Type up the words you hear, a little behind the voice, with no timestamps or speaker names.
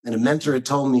And a mentor had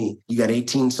told me, you got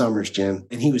 18 summers, Jim.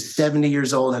 And he was 70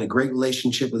 years old, had a great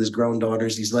relationship with his grown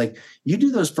daughters. He's like, you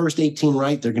do those first 18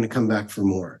 right, they're going to come back for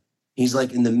more. He's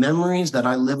like, in the memories that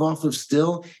I live off of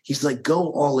still, he's like,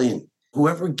 go all in.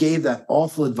 Whoever gave that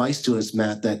awful advice to us,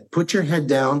 Matt, that put your head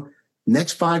down,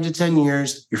 next 5 to 10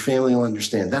 years, your family will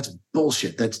understand. That's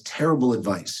bullshit. That's terrible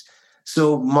advice.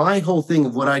 So my whole thing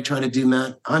of what I try to do,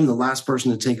 Matt, I'm the last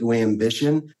person to take away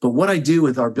ambition. But what I do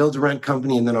with our Build to Rent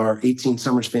company and then our 18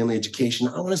 Summers Family Education,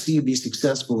 I want to see you be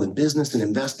successful in business and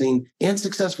investing and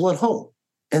successful at home.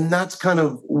 And that's kind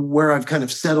of where I've kind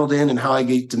of settled in and how I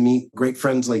get to meet great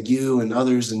friends like you and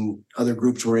others and other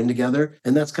groups we're in together.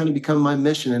 And that's kind of become my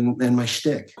mission and my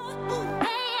shtick.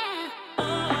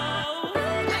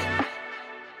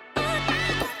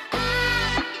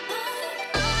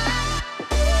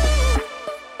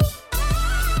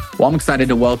 Well, I'm excited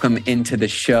to welcome into the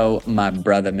show my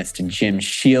brother, Mr. Jim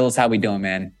Scheils. How we doing,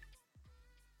 man?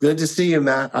 Good to see you,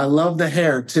 Matt. I love the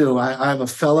hair, too. I have a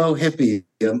fellow hippie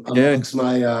amongst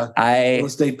my real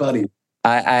estate buddies.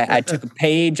 I took a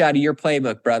page out of your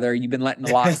playbook, brother. You've been letting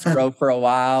the locks grow for a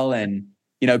while. And,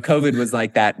 COVID was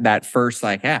like that first,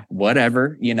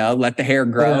 whatever, let the hair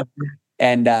grow.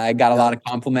 And I got a lot of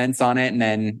compliments on it. And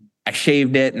then I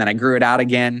shaved it and then I grew it out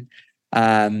again.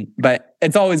 But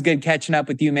it's always good catching up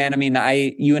with you, man. I mean,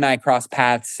 you and I crossed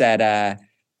paths at a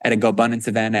GoBundance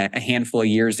event a handful of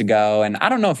years ago. And I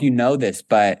don't know if you know this,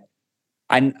 but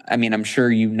I mean, I'm sure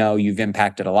you've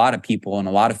impacted a lot of people and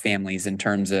a lot of families in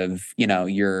terms of,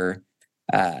 your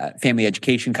family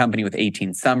education company with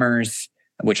 18 Summers,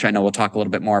 which I know we'll talk a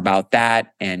little bit more about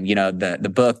that. And,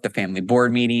 the book, the family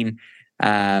board meeting.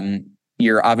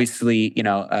 You're obviously,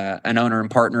 an owner and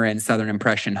partner in Southern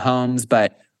Impression Homes,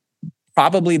 but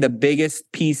probably the biggest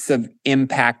piece of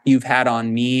impact you've had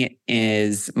on me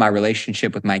is my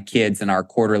relationship with my kids and our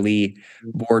quarterly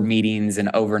board meetings and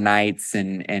overnights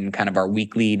and kind of our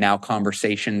weekly now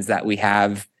conversations that we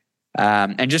have,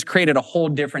 and just created a whole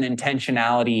different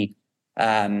intentionality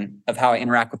of how I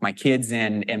interact with my kids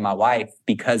and my wife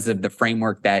because of the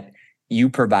framework that you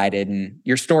provided. And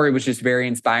your story was just very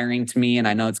inspiring to me. And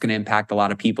I know it's going to impact a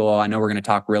lot of people. I know we're going to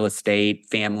talk real estate,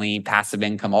 family, passive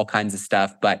income, all kinds of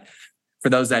stuff. But for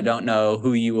those that don't know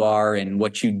who you are and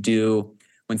what you do,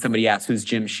 when somebody asks, who's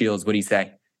Jim Scheils, what do you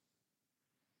say?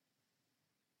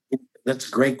 That's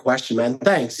a great question, man.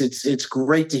 Thanks. It's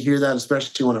great to hear that,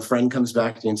 especially when a friend comes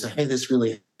back to you and says, hey, this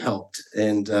really helped.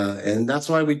 And that's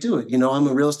why we do it. I'm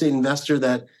a real estate investor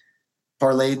that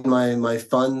parlayed my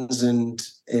funds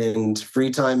and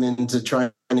free time into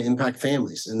trying to impact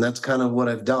families. And that's kind of what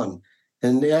I've done.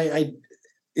 And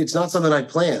it's not something I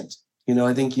planned.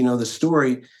 I think, the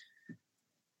story.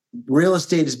 Real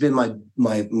estate has been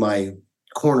my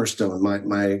cornerstone,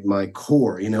 my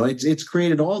core. It's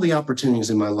created all the opportunities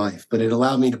in my life, but it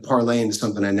allowed me to parlay into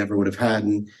something I never would have had.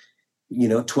 And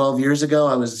 12 years ago,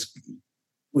 I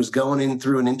was going in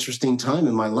through an interesting time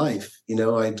in my life.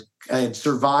 I had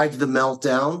survived the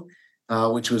meltdown,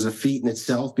 which was a feat in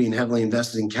itself, being heavily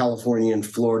invested in California and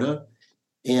Florida,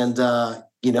 and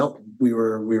we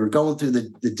were going through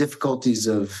the difficulties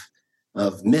of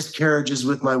miscarriages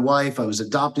with my wife. I was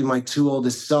adopting my 2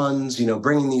 oldest sons,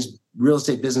 bringing these real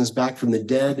estate business back from the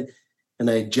dead. And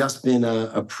I had just been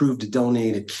approved to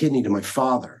donate a kidney to my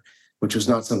father, which was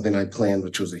not something I planned,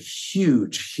 which was a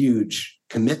huge, huge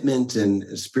commitment and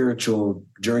a spiritual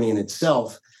journey in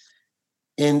itself.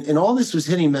 And all this was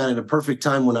hitting, Matt, at a perfect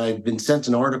time when I'd been sent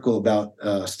an article about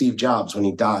Steve Jobs when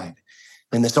he died.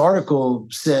 And this article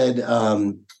said,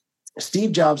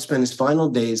 Steve Jobs spent his final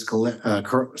days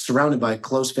surrounded by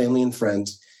close family and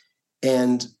friends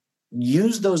and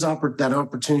used that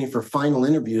opportunity for final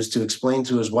interviews to explain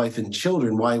to his wife and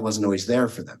children why he wasn't always there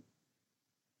for them.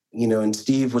 And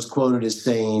Steve was quoted as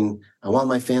saying, I want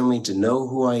my family to know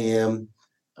who I am.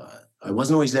 I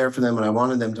wasn't always there for them, and I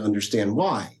wanted them to understand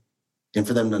why and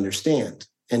for them to understand.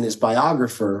 And his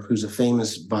biographer, who's a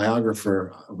famous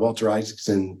biographer, Walter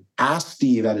Isaacson, asked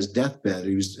Steve at his deathbed,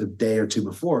 he was a day or two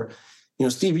before,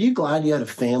 Steve, are you glad you had a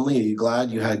family? Are you glad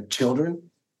you had children?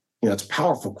 It's a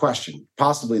powerful question,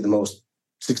 possibly the most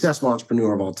successful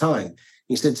entrepreneur of all time.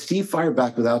 He said, Steve fired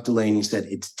back without delay, and he said,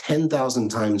 it's 10,000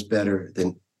 times better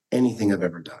than anything I've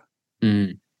ever done.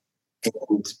 Mm.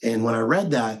 And when I read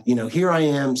that, here I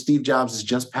am, Steve Jobs has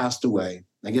just passed away.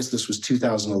 I guess this was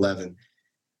 2011.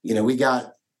 We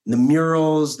got the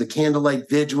murals, the candlelight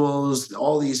vigils,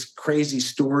 all these crazy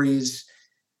stories.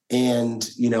 And,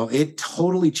 it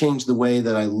totally changed the way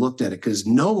that I looked at it because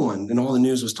no one in all the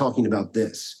news was talking about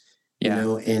this,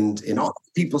 and all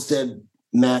people said,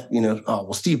 Matt,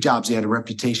 Steve Jobs, he had a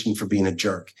reputation for being a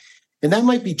jerk. And that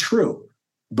might be true.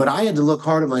 But I had to look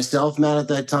hard at myself, Matt, at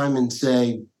that time and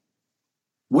say,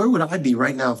 where would I be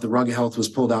right now if the rug of health was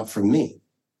pulled out from me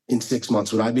in 6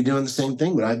 months? Would I be doing the same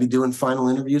thing? Would I be doing final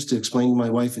interviews to explain to my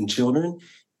wife and children?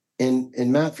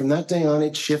 And Matt, from that day on,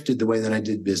 it shifted the way that I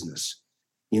did business.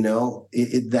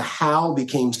 The how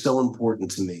became so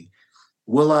important to me.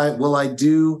 Will I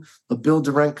do a build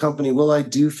to rent company? Will I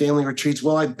do family retreats?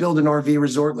 Will I build an RV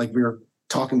resort like we were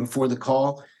talking before the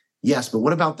call? Yes, but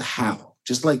what about the how?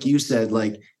 Just like you said,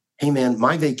 like, hey man,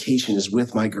 my vacation is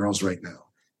with my girls right now.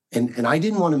 And I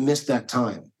didn't want to miss that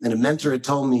time. And a mentor had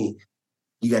told me,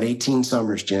 you got 18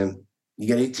 summers, Jim. You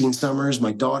got 18 summers.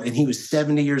 My daughter, and he was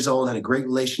 70 years old, had a great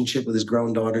relationship with his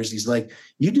grown daughters. He's like,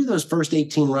 you do those first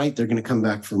 18 right, they're going to come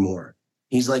back for more.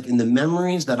 He's like, in the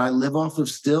memories that I live off of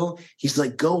still, he's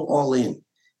like, go all in.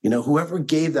 Whoever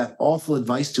gave that awful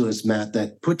advice to us, Matt,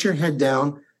 that put your head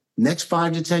down, next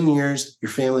 5 to 10 years,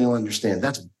 your family will understand.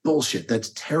 That's bullshit.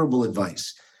 That's terrible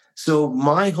advice. So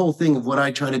my whole thing of what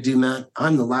I try to do, Matt,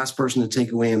 I'm the last person to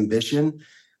take away ambition.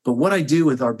 But what I do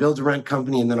with our build to rent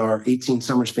company and then our 18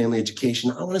 Summers Family Education,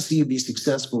 I want to see you be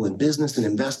successful in business and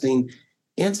investing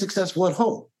and successful at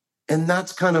home. And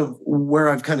that's kind of where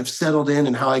I've kind of settled in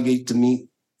and how I get to meet,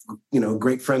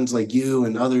 great friends like you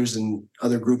and others and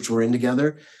other groups we're in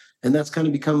together. And that's kind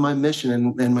of become my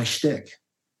mission and my shtick.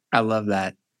 I love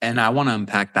that. And I want to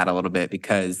unpack that a little bit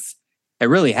because it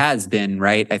really has been,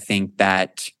 right? I think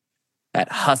that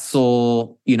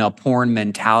hustle, porn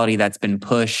mentality that's been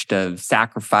pushed of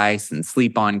sacrifice and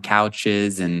sleep on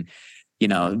couches and,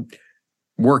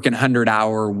 working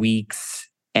 100-hour weeks.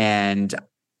 And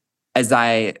as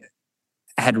I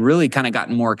had really kind of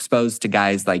gotten more exposed to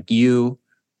guys like you,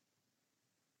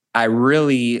 I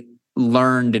really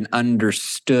learned and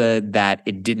understood that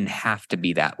it didn't have to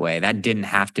be that way. That didn't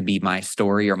have to be my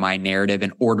story or my narrative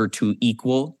in order to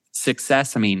equal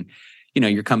success. I mean,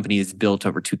 your company has built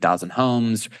over 2,000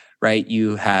 homes, right?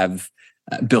 You have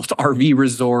built RV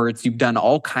resorts. You've done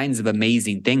all kinds of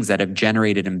amazing things that have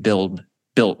generated and built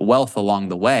wealth along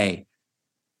the way.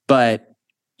 But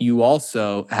you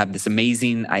also have this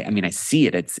amazing, I see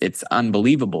it. It's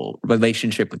unbelievable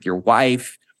relationship with your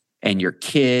wife and your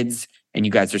kids. And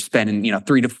you guys are spending,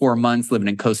 3 to 4 months living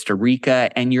in Costa Rica,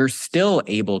 and you're still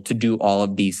able to do all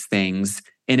of these things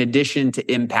in addition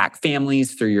to impact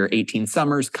families through your 18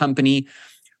 Summers company.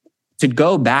 To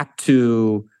go back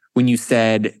to when you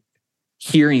said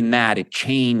hearing that, it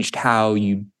changed how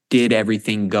you did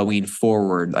everything going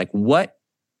forward. Like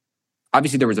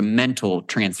obviously there was a mental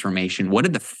transformation. What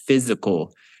did the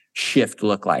physical shift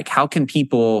look like? How can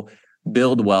people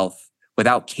build wealth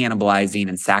without cannibalizing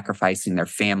and sacrificing their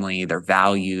family, their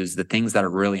values, the things that are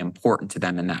really important to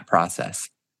them in that process?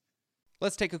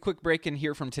 Let's take a quick break and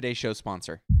hear from today's show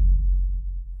sponsor.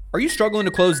 Are you struggling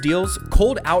to close deals?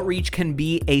 Cold outreach can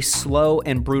be a slow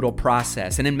and brutal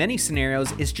process, and in many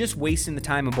scenarios, it's just wasting the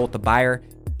time of both the buyer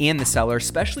and the seller,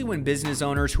 especially when business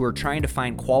owners who are trying to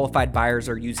find qualified buyers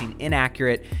are using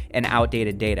inaccurate and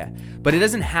outdated data. But it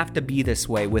doesn't have to be this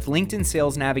way. With LinkedIn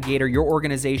Sales Navigator, your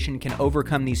organization can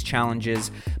overcome these challenges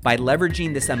by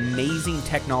leveraging this amazing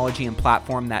technology and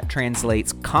platform that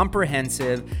translates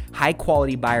comprehensive,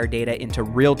 high-quality buyer data into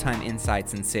real-time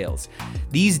insights in sales.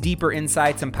 These deeper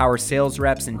insights empower sales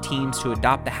reps and teams to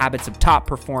adopt the habits of top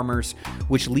performers,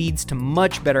 which leads to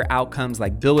much better outcomes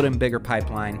like building a bigger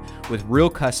pipeline with real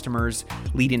customers,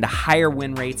 leading to higher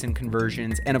win rates and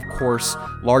conversions, and of course,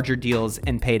 larger deals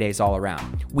and paydays all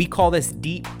around. We call this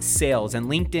deep sales, and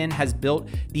LinkedIn has built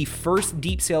the first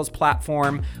deep sales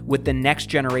platform with the next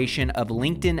generation of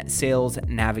LinkedIn Sales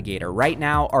Navigator. Right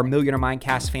now, our Millionaire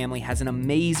Mindcast family has an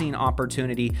amazing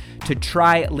opportunity to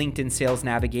try LinkedIn Sales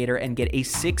Navigator and get a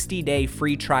 60-day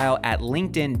free trial at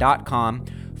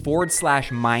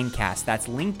linkedin.com/Mindcast. That's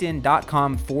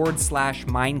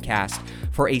linkedin.com/Mindcast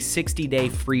for a 60-day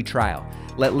free trial.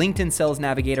 Let LinkedIn Sales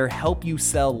Navigator help you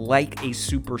sell like a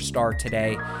superstar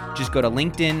today. Just go to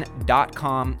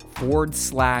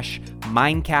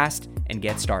linkedin.com/Mindcast and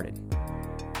get started.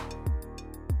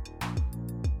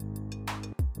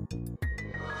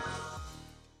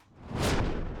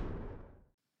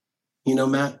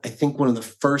 Matt, I think one of the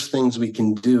first things we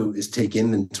can do is take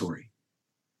inventory.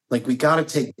 Like, we got to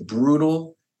take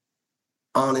brutal,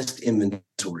 honest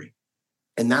inventory.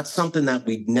 And that's something that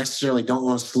we necessarily don't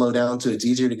want to slow down to. It's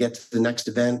easier to get to the next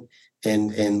event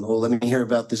and let me hear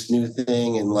about this new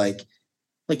thing. And like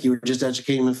you were just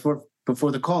educating me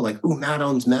before the call, like, Matt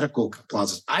owns medical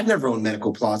plazas. I've never owned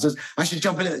medical plazas. I should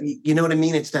jump in it. You know what I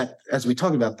mean? It's that, as we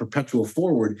talk about, perpetual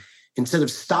forward instead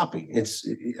of stopping. I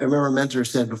remember a mentor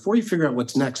said, before you figure out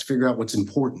what's next, figure out what's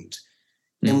important.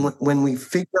 And when we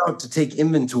figure out to take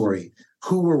inventory,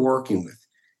 who we're working with,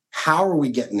 How are we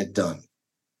getting it done?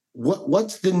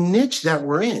 What's the niche that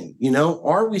we're in?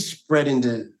 Are we spread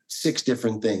into 6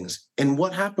 different things? And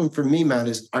what happened for me, Matt,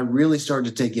 is I really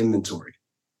started to take inventory.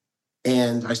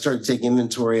 And I started to take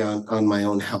inventory on my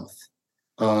own health,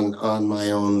 on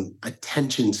my own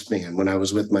attention span when I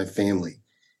was with my family.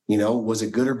 Was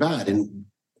it good or bad? And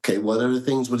okay, what other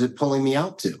things was it pulling me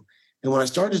out to? And when I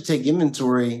started to take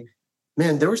inventory,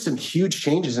 man, there were some huge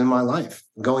changes in my life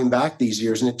going back these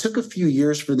years. And it took a few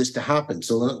years for this to happen.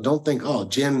 So don't think, oh,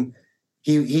 Jim,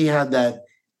 he had that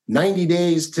 90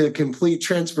 days to complete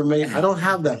transformation. I don't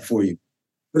have that for you.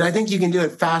 But I think you can do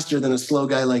it faster than a slow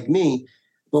guy like me.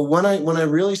 But when I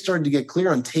really started to get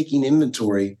clear on taking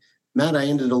inventory, Matt, I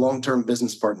ended a long-term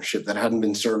business partnership that hadn't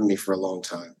been serving me for a long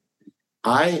time.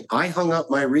 I hung up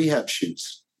my rehab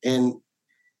shoes, and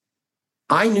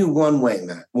I knew one way,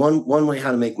 Matt, one way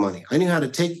how to make money. I knew how to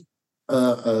take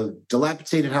a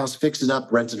dilapidated house, fix it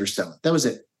up, rent it, or sell it. That was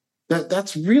it.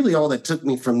 That's really all that took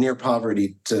me from near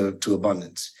poverty to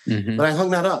abundance. Mm-hmm. But I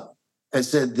hung that up. I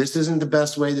said, this isn't the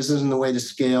best way. This isn't the way to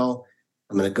scale.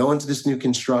 I'm going to go into this new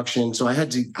construction. So I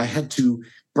had to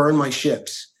burn my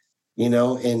ships,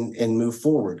 and move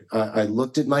forward. I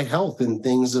looked at my health and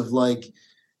things of like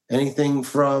anything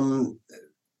from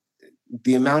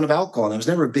the amount of alcohol. And I was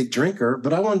never a big drinker,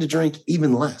 but I wanted to drink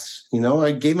even less.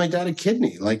 I gave my dad a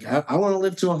kidney. Like I want to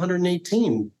live to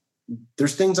 118.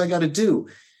 There's things I got to do.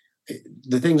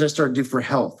 The things I started to do for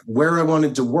health, where I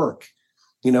wanted to work,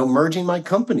 merging my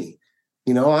company.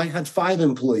 I had 5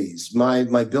 employees.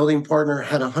 My building partner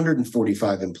had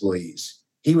 145 employees.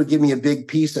 He would give me a big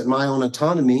piece at my own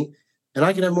autonomy, and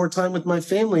I could have more time with my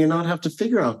family and not have to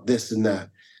figure out this and that.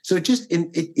 So it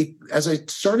as I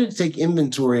started to take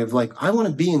inventory of like, I want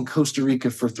to be in Costa Rica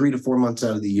for 3 to 4 months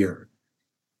out of the year.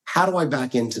 How do I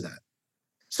back into that?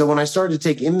 So when I started to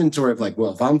take inventory of like,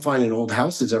 well, if I'm finding old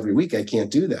houses every week, I can't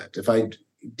do that.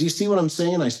 Do you see what I'm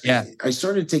saying? I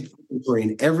started to take inventory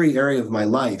in every area of my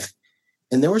life.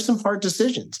 And there were some hard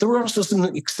decisions. There were also some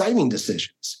exciting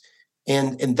decisions.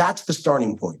 And that's the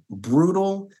starting point.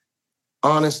 Brutal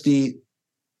honesty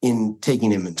in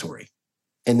taking inventory.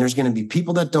 And there's going to be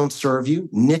people that don't serve you,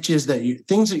 niches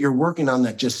things that you're working on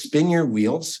that just spin your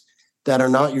wheels, that are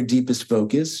not your deepest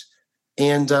focus,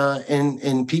 and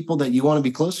people that you want to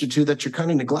be closer to that you're kind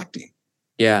of neglecting.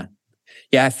 Yeah.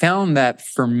 Yeah, I found that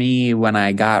for me, when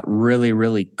I got really,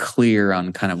 really clear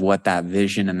on kind of what that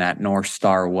vision and that North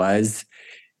Star was,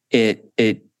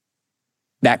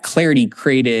 that clarity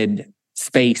created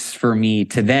space for me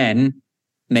to then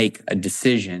make a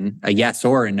decision, a yes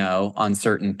or a no, on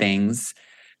certain things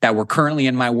that were currently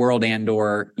in my world and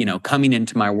or, coming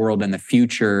into my world in the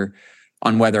future,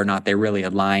 on whether or not they really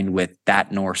aligned with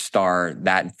that North Star,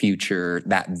 that future,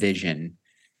 that vision.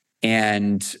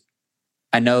 And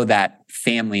I know that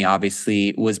family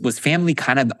obviously was family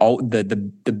kind of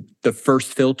the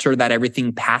first filter that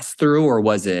everything passed through, or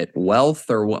was it wealth,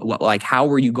 or what like how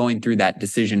were you going through that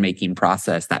decision-making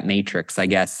process, that matrix, I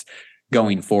guess,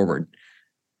 going forward?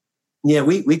 Yeah,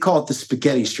 we call it the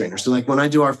spaghetti strainer. So like when I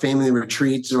do our family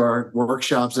retreats or our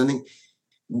workshops, I think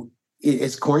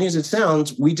as corny as it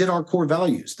sounds, we did our core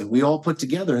values that we all put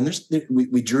together. And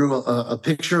we drew a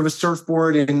picture of a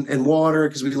surfboard and water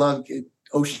because we love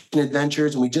ocean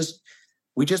adventures. And we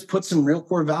just put some real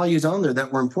core values on there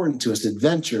that were important to us: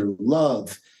 adventure,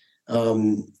 love,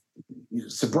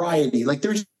 sobriety. Like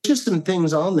there's just some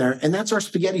things on there. And that's our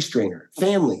spaghetti strainer,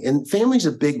 family. And family's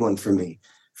a big one for me.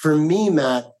 For me,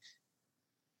 Matt,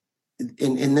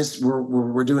 in this,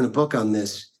 we're doing a book on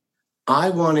this. I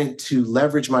wanted to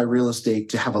leverage my real estate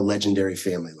to have a legendary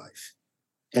family life.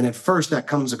 And at first that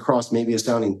comes across maybe as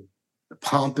sounding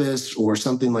pompous or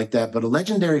something like that. But a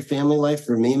legendary family life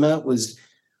for me, Matt, was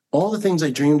all the things I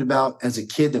dreamed about as a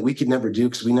kid that we could never do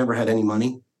because we never had any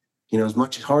money. As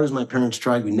much hard as my parents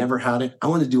tried, we never had it. I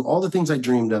wanted to do all the things I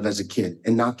dreamed of as a kid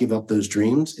and not give up those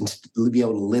dreams and be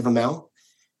able to live them out.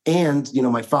 And,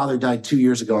 my father died 2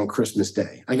 years ago on Christmas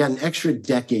Day. I got an extra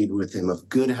decade with him of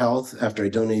good health after I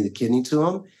donated the kidney to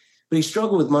him. But he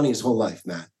struggled with money his whole life,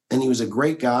 Matt. And he was a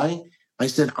great guy. I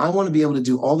said, I want to be able to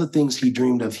do all the things he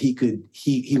dreamed of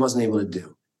he wasn't able to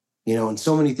do. And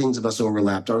so many things of us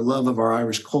overlapped. Our love of our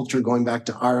Irish culture, going back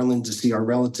to Ireland to see our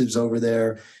relatives over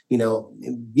there,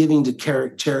 giving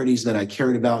to charities that I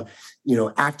cared about,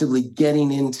 actively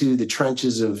getting into the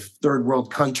trenches of third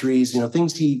world countries,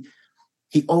 things he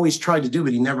always tried to do,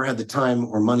 but he never had the time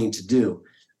or money to do.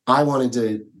 I wanted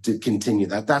to continue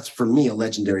that. That's for me a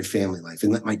legendary family life,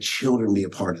 and let my children be a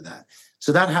part of that.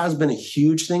 So that has been a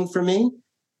huge thing for me.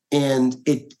 And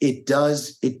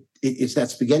it's that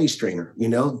spaghetti strainer,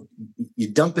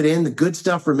 you dump it in, the good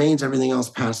stuff remains, everything else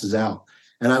passes out.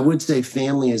 And I would say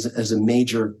family is as a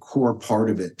major core part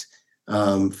of it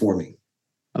for me.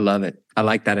 I love it. I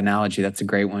like that analogy. That's a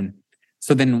great one.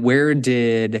 So then where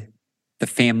did the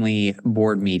family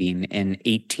board meeting in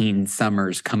 18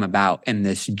 summers come about in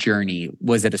this journey?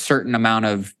 Was it a certain amount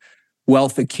of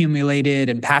wealth accumulated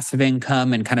and passive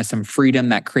income and kind of some freedom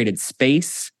that created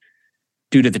space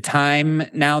due to the time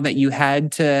now that you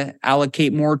had to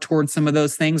allocate more towards some of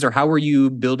those things? Or how were you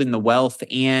building the wealth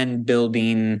and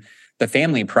building the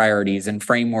family priorities and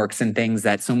frameworks and things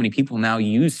that so many people now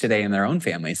use today in their own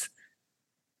families?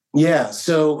 Yeah.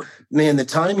 So, man, the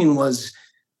timing was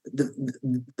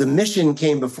the mission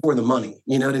came before the money.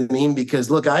 You know what I mean? Because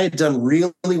look, I had done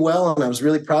really well and I was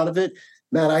really proud of it.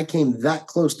 Matt, I came that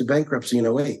close to bankruptcy in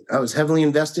 2008. I was heavily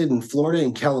invested in Florida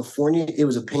and California. It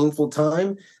was a painful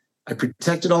time. I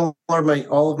protected all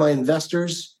of my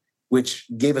investors, which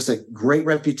gave us a great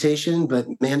reputation. But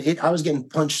man, I was getting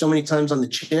punched so many times on the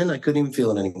chin, I couldn't even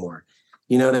feel it anymore.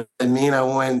 You know what I mean? I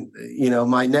went,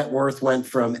 my net worth went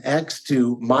from X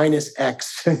to minus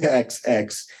X,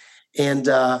 XX. And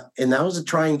that was a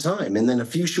trying time. And then a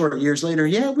few short years later,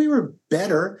 we were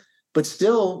better, but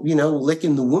still,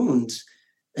 licking the wounds.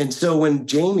 And so when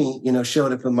Jamie,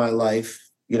 showed up in my life,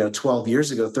 12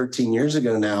 years ago, 13 years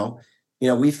ago now,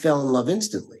 we fell in love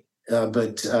instantly.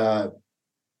 But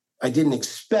I didn't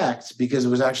expect, because it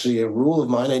was actually a rule of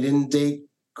mine, I didn't date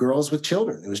girls with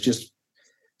children. It was just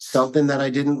something that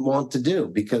I didn't want to do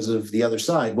because of the other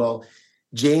side. Well,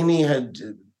 Jamie had,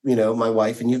 my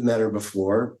wife, and you've met her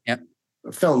before. Yep.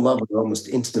 I fell in love with her almost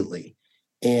instantly.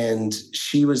 And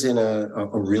she was in a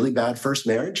really bad first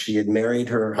marriage. She had married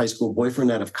her high school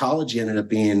boyfriend out of college. He ended up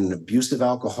being an abusive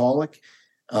alcoholic,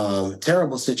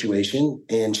 terrible situation.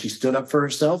 And she stood up for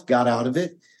herself, got out of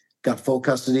it, got full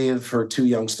custody of her 2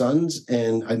 young sons.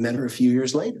 And I met her a few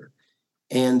years later.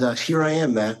 And here I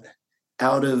am, Matt,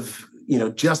 out of,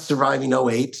 just surviving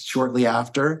 2008, shortly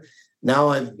after. Now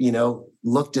I've,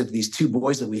 looked at these 2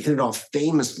 boys that we hit it off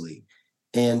famously.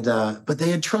 And but they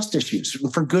had trust issues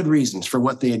for good reasons, for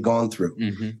what they had gone through.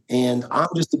 Mm-hmm. And I'm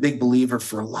just a big believer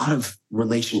for a lot of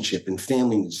relationship and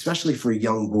family, especially for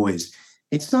young boys.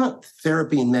 It's not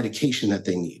therapy and medication that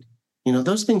they need.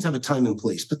 Those things have a time and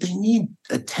place, but they need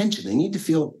attention. They need to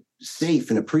feel safe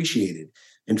and appreciated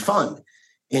and fun.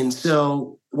 And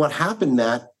so what happened,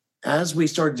 Matt, as we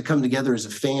started to come together as a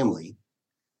family,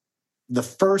 the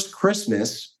first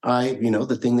Christmas,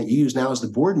 the thing that you use now as the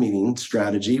board meeting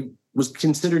strategy, was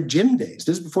considered gym days.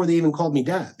 This is before they even called me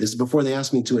dad. This is before they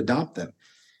asked me to adopt them.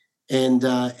 And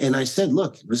I said,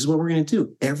 look, this is what we're going to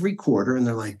do every quarter. And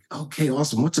they're like, okay,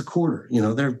 awesome. What's a quarter?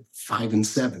 They're 5 and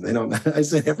 7. They don't. I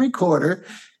said, every quarter,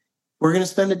 we're going to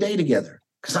spend a day together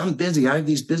because I'm busy. I have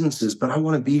these businesses, but I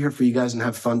want to be here for you guys and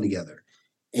have fun together.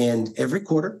 And every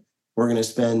quarter, we're going to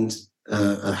spend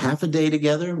a half a day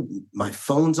together. My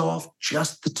phone's off,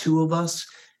 just the 2 of us.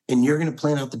 And you're going to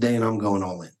plan out the day and I'm going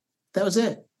all in. That was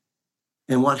it.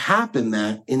 And what happened,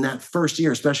 Matt, in that first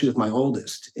year, especially with my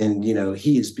oldest, and,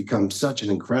 he has become such an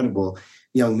incredible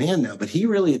young man now, but he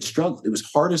really had struggled. It was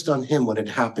hardest on him what had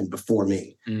happened before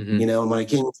me. Mm-hmm. And when I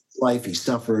came into his life, he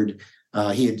suffered.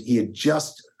 He had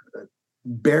just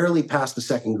barely passed the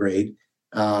 2nd grade.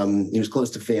 He was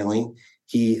close to failing.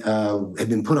 He had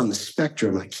been put on the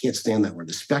spectrum. I can't stand that word,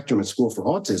 the spectrum at school for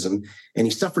autism. And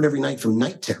he suffered every night from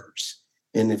night terrors.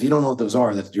 And if you don't know what those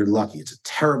are, you're lucky. It's a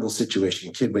terrible situation.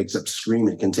 Your kid wakes up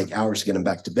screaming. It can take hours to get him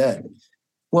back to bed.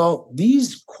 Well,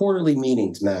 these quarterly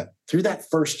meetings, Matt, through that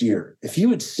first year, if you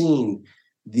had seen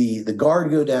the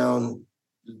guard go down,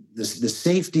 the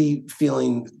safety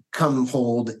feeling come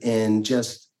hold, and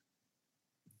just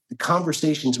the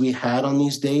conversations we had on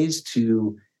these days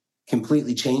to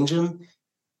completely change them,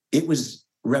 it was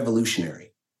revolutionary.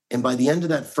 And by the end of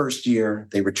that first year,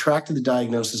 they retracted the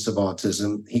diagnosis of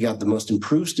autism. He got the most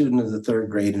improved student of the 3rd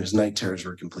grade, and his night terrors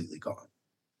were completely gone.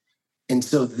 And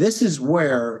so this is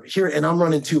where here, and I'm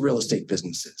running 2 real estate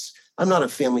businesses. I'm not a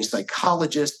family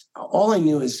psychologist. All I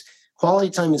knew is quality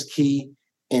time is key,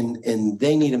 and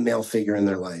they need a male figure in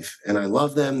their life. And I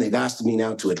love them. They've asked me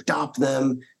now to adopt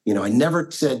them. I never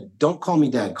said, don't call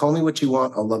me dad. Call me what you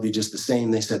want. I'll love you just the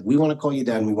same. They said, we want to call you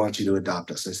dad and we want you to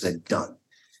adopt us. I said, done.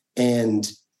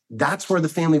 And that's where the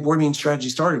family board meeting strategy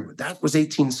started. That was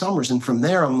 18 summers. And from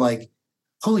there, I'm like,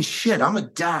 holy shit, I'm a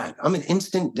dad. I'm an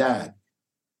instant dad.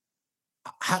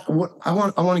 I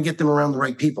want to get them around the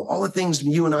right people. All the things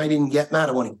you and I didn't get, Matt,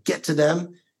 I want to get to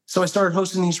them. So I started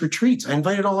hosting these retreats. I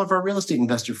invited all of our real estate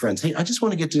investor friends. Hey, I just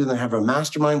want to get to them and have a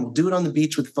mastermind. We'll do it on the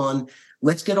beach with fun.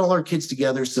 Let's get all our kids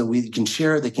together so we can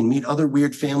share. They can meet other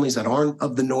weird families that aren't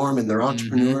of the norm and they're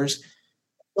entrepreneurs. Mm-hmm.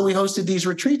 So we hosted these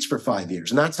retreats for 5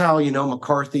 years. And that's how,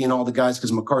 McCarthy and all the guys,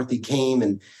 because McCarthy came,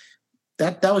 and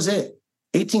that was it.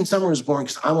 18 Summer was born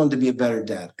because I wanted to be a better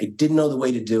dad. I didn't know the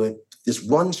way to do it. This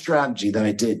one strategy that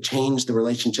I did changed the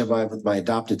relationship I have with my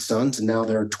adopted sons. And now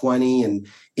they're 20 and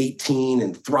 18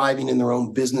 and thriving in their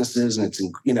own businesses. And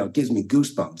it gives me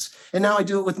goosebumps. And now I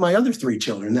do it with my other 3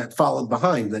 children that followed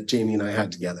behind that Jamie and I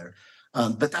had together.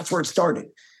 But that's where it started.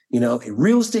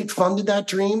 Real estate funded that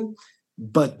dream.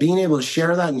 But being able to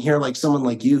share that and hear like someone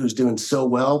like you who's doing so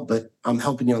well, but I'm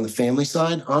helping you on the family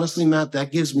side, honestly, Matt,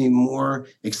 that gives me more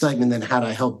excitement than had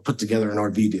I helped put together an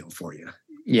RV deal for you.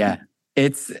 Yeah.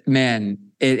 It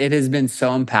has been so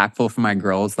impactful for my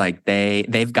girls. Like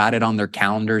they've got it on their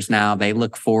calendars now. They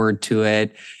look forward to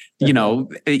it.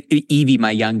 Evie,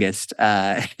 my youngest,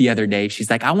 the other day, she's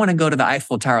like, I want to go to the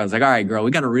Eiffel Tower. I was like, all right, girl, we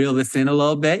got to reel this in a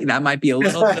little bit. That might be a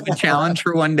little bit of a challenge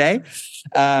for one day.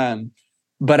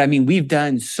 But I mean, we've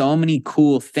done so many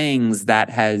cool things that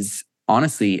has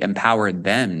honestly empowered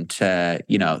them to,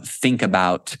 think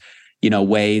about,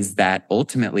 ways that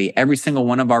ultimately every single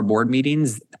one of our board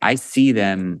meetings, I see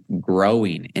them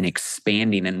growing and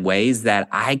expanding in ways that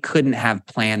I couldn't have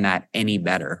planned that any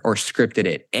better or scripted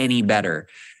it any better.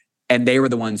 And they were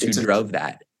the ones who drove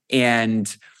that.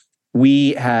 And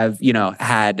we have,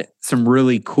 had some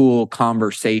really cool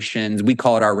conversations. We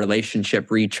call it our relationship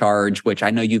recharge, which I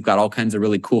know you've got all kinds of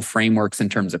really cool frameworks in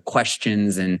terms of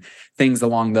questions and things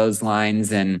along those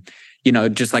lines. And,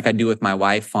 just like I do with my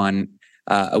wife on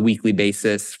a weekly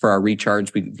basis for our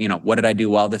recharge, what did I do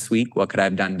well this week? What could I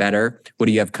have done better? What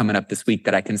do you have coming up this week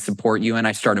that I can support you in?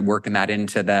 I started working that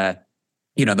into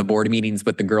the board meetings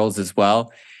with the girls as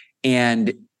well.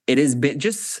 And it has been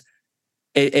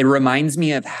it reminds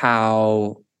me of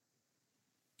how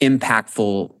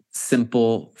impactful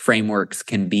simple frameworks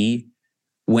can be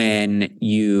when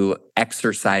you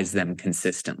exercise them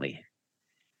consistently.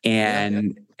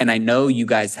 And I know you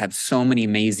guys have so many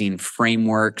amazing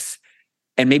frameworks,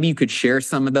 and maybe you could share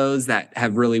some of those that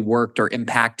have really worked or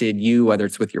impacted you, whether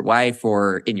it's with your wife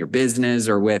or in your business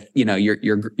or with,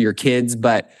 your kids.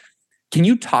 But can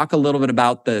you talk a little bit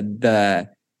about the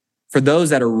for those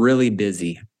that are really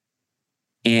busy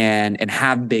and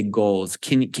have big goals,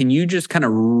 can you just kind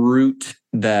of root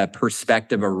the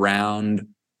perspective around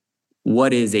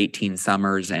what is 18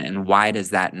 Summers and why does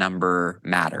that number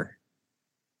matter?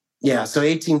 Yeah, so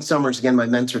 18 Summers, again, my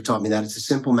mentor taught me that. It's a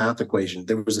simple math equation.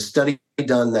 There was a study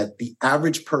done that the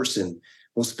average person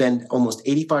will spend almost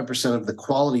 85% of the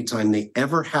quality time they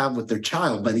ever have with their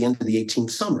child by the end of the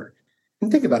 18th summer.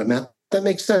 And think about it, Matt, that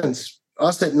makes sense.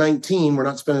 Us at 19, we're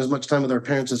not spending as much time with our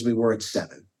parents as we were at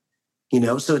 7.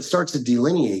 So it starts to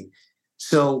delineate.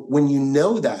 So when you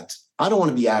know that, I don't want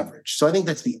to be average. So I think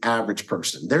that's the average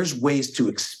person. There's ways to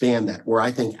expand that, where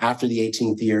I think after the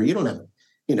 18th year, you don't have,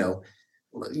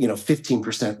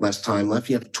 15% less time left.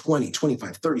 You have 20,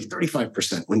 25, 30,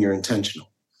 35% when you're intentional.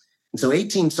 And so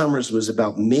 18 Summers was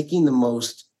about making the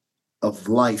most of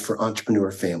life for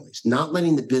entrepreneur families, not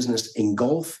letting the business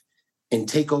engulf and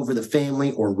take over the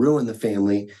family or ruin the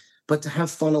family, but to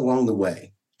have fun along the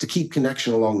way, to keep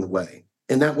connection along the way.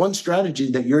 And that one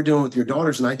strategy that you're doing with your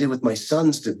daughters and I did with my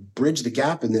sons to bridge the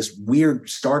gap in this weird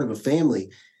start of a family,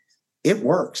 it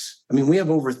works. I mean, we have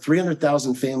over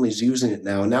 300,000 families using it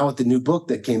now. And now with the new book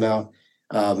that came out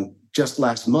just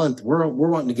last month, we're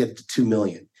wanting to get to 2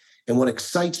 million. And what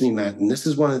excites me, Matt, and this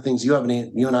is one of the things you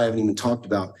and I haven't even talked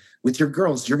about, with your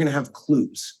girls, you're going to have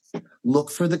clues. Look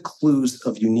for the clues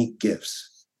of unique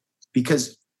gifts.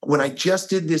 Because when I just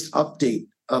did this update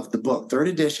of the book, 3rd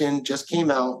edition just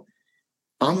came out,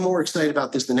 I'm more excited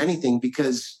about this than anything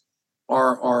because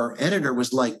our editor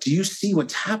was like, do you see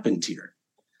what's happened here?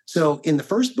 So in the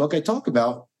first book, I talk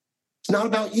about, it's not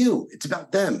about you, it's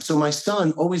about them. So my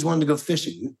son always wanted to go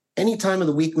fishing. Any time of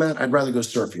the week, Matt, I'd rather go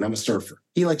surfing. I'm a surfer.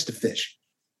 He likes to fish.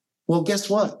 Well, guess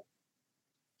what?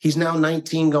 He's now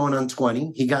 19 going on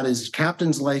 20. He got his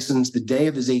captain's license the day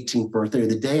of his 18th birthday or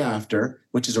the day after,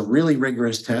 which is a really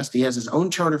rigorous test. He has his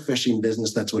own charter fishing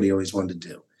business. That's what he always wanted to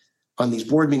do. On these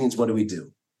board meetings, what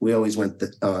do? We always went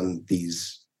on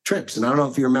these trips. And I don't know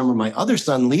if you remember my other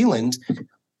son, Leland,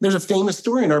 there's a famous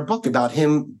story in our book about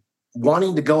him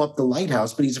wanting to go up the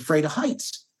lighthouse, but he's afraid of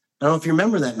heights. I don't know if you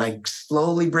remember that. And I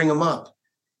slowly bring him up.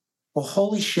 Well,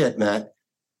 holy shit, Matt.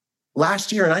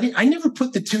 Last year, and I never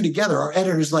put the two together. Our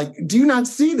editor's like, do you not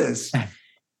see this?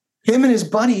 Him and his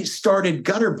buddy started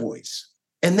Gutter Boys,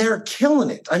 and they're killing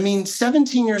it. I mean,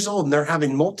 17 years old, and they're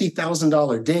having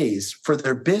multi-$1,000 days for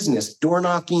their business, door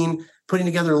knocking, putting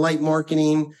together light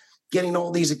marketing, getting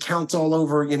all these accounts all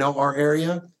over, our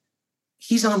area.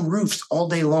 he's on roofs all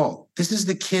day long. This is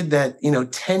the kid that,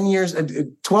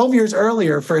 12 years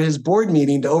earlier for his board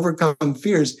meeting to overcome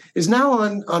fears is now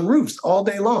on roofs all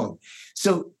day long.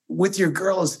 So with your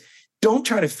girls, don't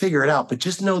try to figure it out, but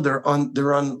just know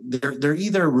they're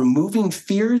either removing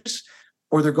fears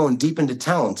or they're going deep into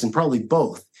talents, and probably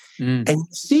both. And you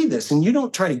see this, and you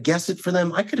don't try to guess it for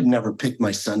them. I could have never picked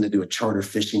my son to do a charter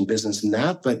fishing business and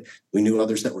that, but we knew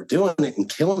others that were doing it and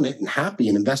killing it and happy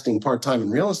and investing part-time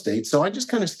in real estate. So I just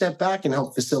kind of stepped back and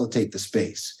helped facilitate the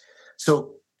space.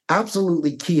 So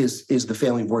absolutely key is the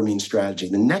family board meeting strategy.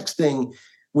 The next thing,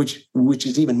 which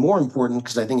is even more important,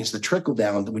 because I think it's the trickle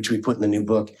down, which we put in the new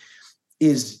book,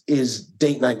 is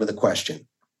date night with a question.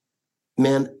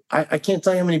 Man, I can't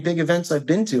tell you how many big events I've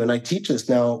been to, and I teach this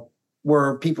now,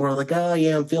 where people are like, oh,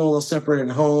 yeah, I'm feeling a little separated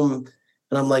at home.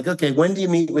 And I'm like, okay, when do you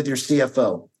meet with your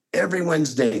CFO? Every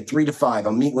Wednesday, 3 to 5,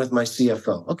 I'm meeting with my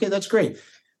CFO. Okay, that's great.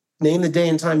 Name the day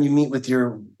and time you meet with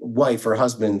your wife or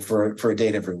husband for a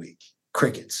date every week.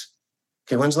 Crickets.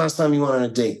 Okay, when's the last time you went on a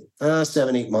date?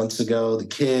 7-8 months ago. The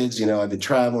kids, I've been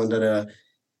traveling.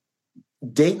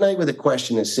 Date night with a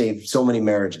question has saved so many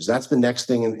marriages. That's the next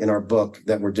thing in our book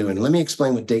that we're doing. Let me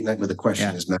explain what date night with a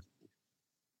question is, Matt.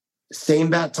 Same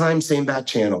bat time, same bat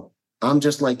channel. I'm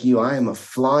just like you. I am a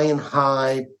flying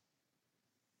high,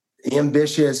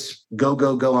 ambitious, go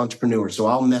entrepreneur. So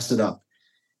I'll mess it up.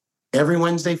 Every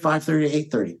Wednesday, 5:30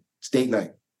 to 8:30, it's date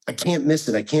night. I can't miss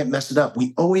it. I can't mess it up.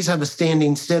 We always have a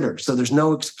standing sitter, so there's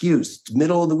no excuse. It's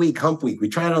middle of the week, hump week. We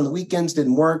tried it on the weekends,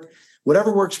 didn't work.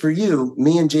 Whatever works for you,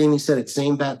 me and Jamie said it,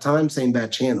 same bat time, same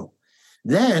bat channel.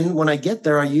 Then when I get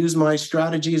there, I use my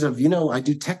strategies of, I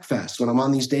do tech fast. When I'm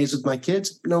on these days with my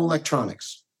kids, no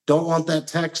electronics. Don't want that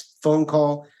text, phone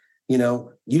call,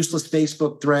 useless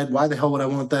Facebook thread. Why the hell would I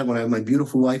want that when I have my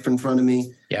beautiful wife in front of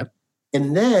me? Yep.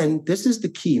 And then this is the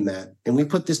key, Matt. And we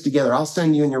put this together. I'll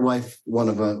send you and your wife one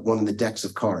of the decks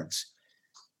of cards.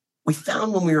 We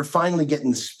found when we were finally getting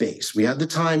the space, we had the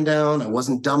time down. I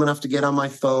wasn't dumb enough to get on my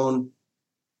phone.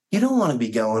 You don't want to be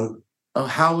going, oh,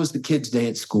 how was the kid's day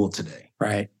at school today?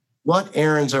 Right. What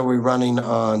errands are we running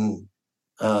on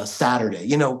Saturday?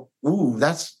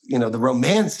 That's, the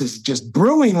romance is just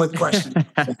brewing with questions.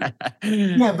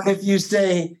 Yeah, but if you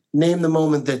say, name the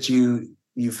moment that you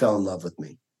fell in love with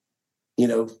me,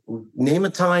 name a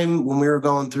time when we were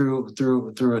going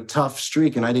through a tough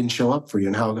streak and I didn't show up for you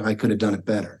and how I could have done it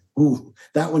better. Ooh,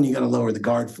 that one you got to lower the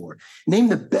guard for. Name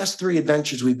the best 3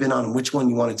 adventures we've been on and which one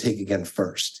you want to take again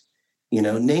first.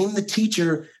 Name the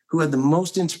teacher who had the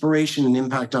most inspiration and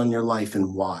impact on your life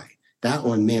and why. That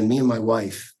one, man, me and my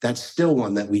wife, that's still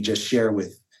one that we just share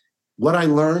with. What I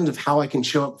learned of how I can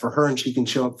show up for her and she can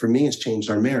show up for me has changed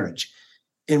our marriage.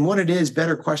 And what it is,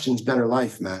 better questions, better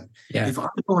life, Matt. Yeah. If I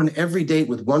go on every date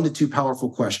with 1 to 2 powerful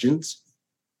questions,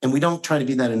 and we don't try to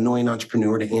be that annoying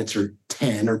entrepreneur to answer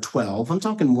 10 or 12, I'm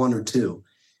talking 1 or 2.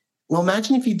 Well,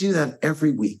 imagine if you do that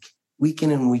every week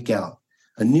in and week out.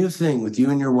 A new thing with you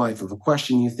and your wife of a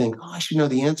question you think, oh, I should know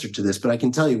the answer to this. But I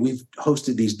can tell you, we've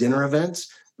hosted these dinner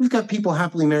events. We've got people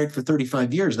happily married for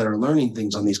 35 years that are learning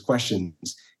things on these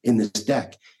questions in this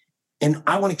deck. And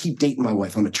I want to keep dating my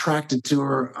wife. I'm attracted to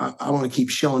her. I want to keep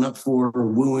showing up for her,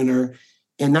 wooing her.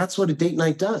 And that's what a date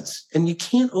night does. And you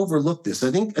can't overlook this.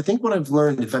 I think what I've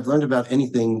learned, if I've learned about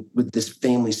anything with this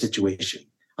family situation,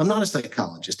 I'm not a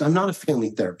psychologist. I'm not a family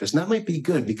therapist. And that might be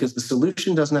good because the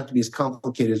solution doesn't have to be as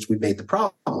complicated as we've made the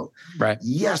problem. Right.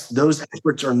 Yes, those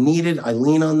experts are needed. I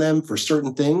lean on them for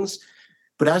certain things.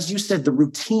 But as you said, the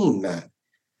routine, Matt,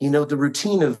 the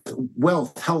routine of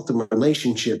wealth, health, and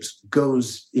relationships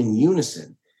goes in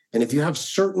unison. And if you have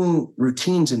certain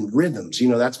routines and rhythms,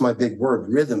 that's my big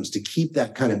word, rhythms, to keep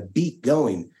that kind of beat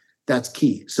going, that's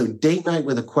key. So date night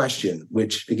with a question,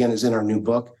 which again is in our new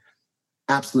book,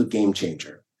 absolute game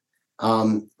changer.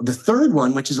 The third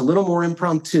one, which is a little more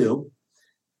impromptu,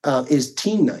 is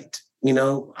teen night.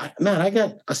 Matt, I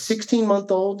got a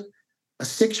 16-month-old, a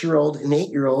 6-year-old, an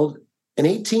 8-year-old, an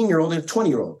 18-year-old, and a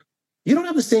 20-year-old. You don't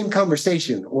have the same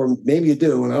conversation, or maybe you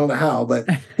do, and I don't know how, but,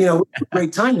 we have a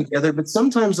great time together. But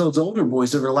sometimes those older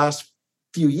boys over the last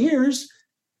few years,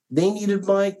 they needed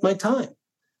my time.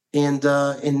 And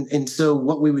so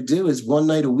what we would do is one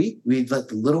night a week, we'd let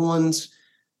the little ones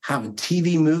have a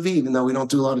TV movie, even though we don't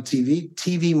do a lot of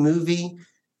TV movie.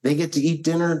 They get to eat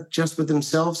dinner just with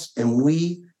themselves, and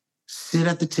we sit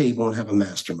at the table and have a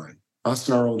mastermind, us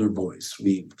and our older boys.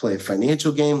 We play a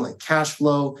financial game like cash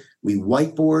flow. We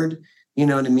whiteboard, you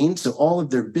know what I mean? So all of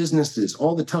their businesses,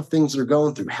 all the tough things they're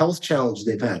going through, health challenges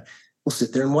they've had, we'll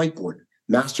sit there and whiteboard,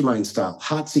 mastermind style,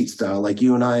 hot seat style, like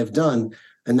you and I have done.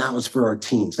 And that was for our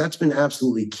teens. That's been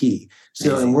absolutely key.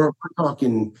 So, and we're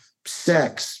talking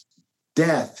sex,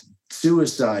 death,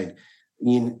 suicide,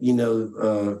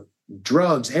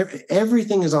 drugs,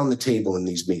 everything is on the table in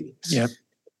these meetings. Yep.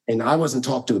 And I wasn't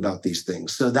talked to about these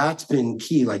things. So that's been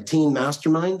key, like teen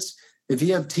masterminds. If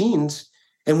you have teens,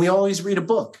 and we always read a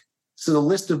book. So the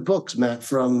list of books, Matt,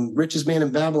 from Richest Man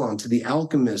in Babylon to The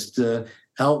Alchemist, to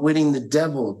Outwitting the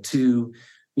Devil, to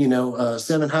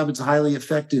 7 Habits of Highly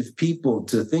Effective People,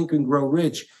 to Think and Grow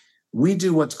Rich, we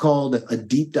do what's called a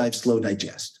deep dive, slow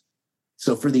digest.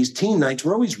 So for these teen nights,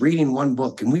 we're always reading one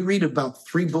book, and we read about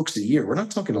 3 books a year. We're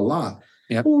not talking a lot.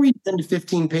 Yep. We'll read 10 to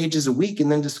 15 pages a week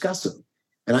and then discuss them.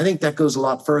 And I think that goes a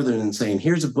lot further than saying,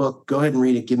 here's a book, go ahead and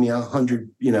read it, give me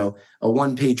 100, a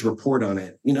 1-page report on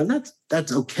it.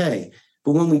 That's okay.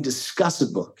 But when we discuss a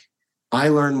book, I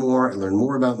learn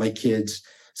more about my kids.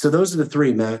 So those are the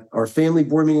 3, Matt. Our family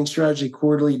board meeting strategy,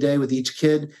 quarterly day with each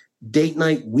kid, date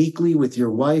night weekly with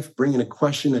your wife, bringing a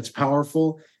question that's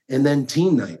powerful, and then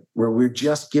teen night, where we're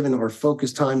just given our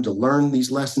focus time to learn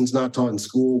these lessons not taught in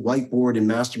school, whiteboard and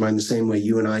mastermind the same way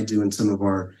you and I do in some of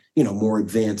our, more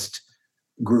advanced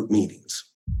group meetings.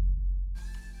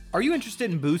 Are you interested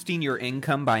in boosting your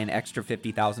income by an extra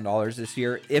 $50,000 this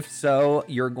year? If so,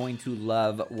 you're going to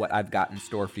love what I've got in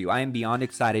store for you. I am beyond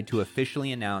excited to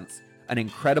officially announce an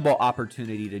incredible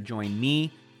opportunity to join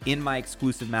me in my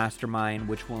exclusive mastermind,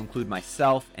 which will include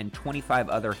myself and 25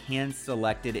 other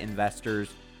hand-selected investors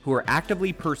who are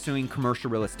actively pursuing commercial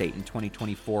real estate in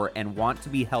 2024 and want to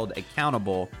be held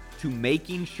accountable to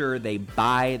making sure they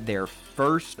buy their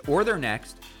first or their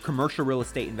next commercial real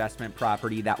estate investment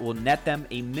property that will net them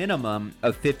a minimum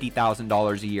of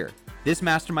 $50,000 a year. This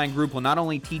mastermind group will not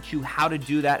only teach you how to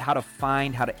do that, how to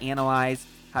find, how to analyze,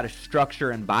 how to structure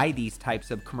and buy these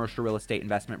types of commercial real estate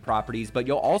investment properties, but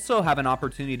you'll also have an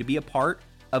opportunity to be a part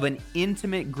of an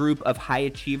intimate group of high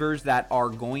achievers that are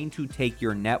going to take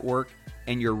your network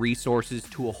and your resources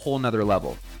to a whole nother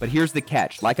level. But here's the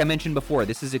catch. Like I mentioned before,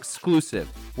 this is exclusive.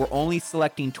 We're only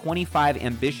selecting 25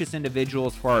 ambitious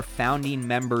individuals for our founding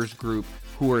members group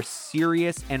who are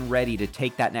serious and ready to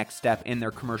take that next step in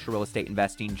their commercial real estate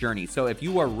investing journey. So if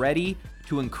you are ready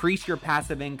to increase your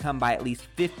passive income by at least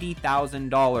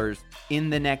 $50,000 in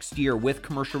the next year with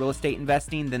commercial real estate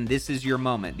investing, then this is your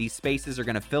moment. These spaces are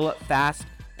going to fill up fast.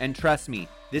 And trust me,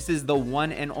 this is the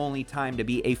one and only time to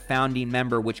be a founding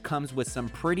member, which comes with some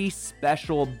pretty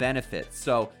special benefits.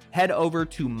 So head over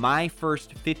to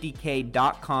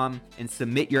myfirst50k.com and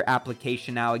submit your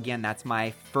application now. Again, that's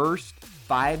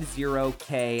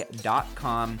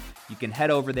myfirst50k.com. You can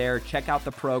head over there, check out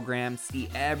the program, see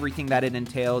everything that it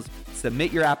entails,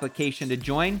 submit your application to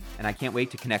join, and I can't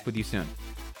wait to connect with you soon.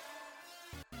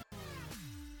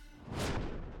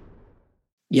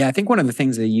 Yeah, I think one of the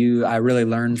things that I really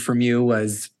learned from you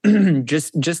was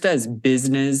just as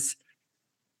business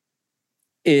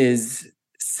is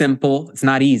simple. It's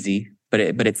not easy, but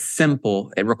it's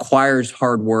simple. It requires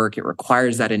hard work. It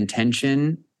requires that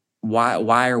intention.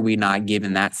 Why are we not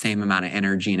giving that same amount of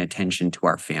energy and attention to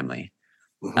our family?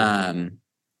 Mm-hmm.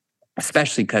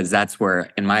 Especially because that's where,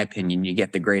 in my opinion, you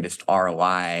get the greatest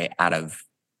ROI out of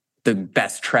the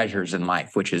best treasures in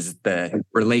life, which is the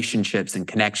relationships and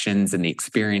connections and the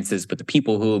experiences, but the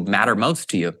people who matter most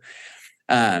to you.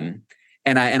 And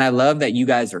I love that you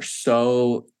guys are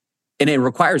so, and it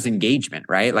requires engagement,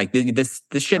 right? Like this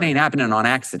shit ain't happening on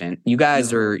accident. You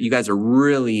guys are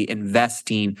really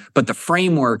investing, but the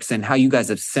frameworks and how you guys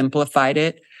have simplified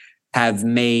it have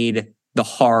made the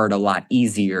hard a lot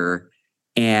easier.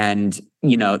 And,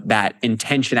 that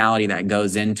intentionality that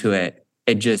goes into it,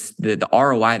 it just, the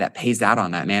ROI that pays out on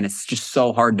that, man, it's just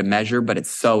so hard to measure, but it's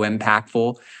so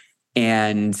impactful.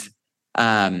 And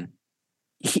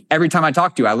every time I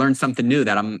talk to you, I learn something new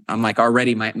that I'm like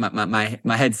already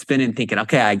my head's spinning, thinking,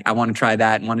 okay, I want to try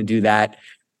that and want to do that.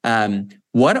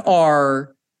 What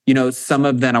are, some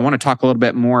of them? I want to talk a little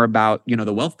bit more about,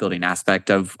 the wealth building aspect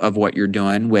of what you're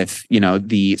doing with,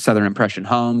 the Southern Impression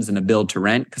Homes and the build to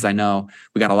rent. Because I know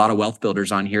we got a lot of wealth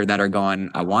builders on here that are going,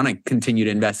 I want to continue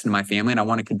to invest in my family and I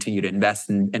want to continue to invest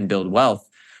and build wealth.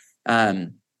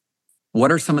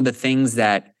 What are some of the things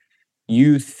that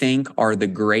you think are the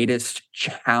greatest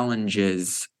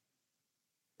challenges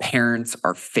parents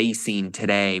are facing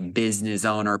today, business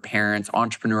owner parents,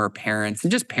 entrepreneur parents,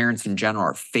 and just parents in general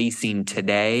are facing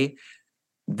today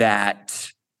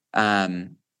that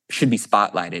should be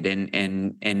spotlighted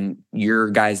and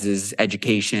your guys'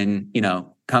 education,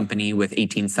 company with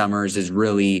 18 Summers is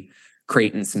really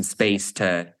creating some space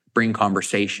to bring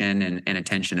conversation and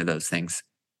attention to those things?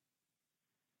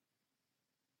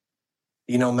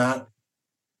 Matt,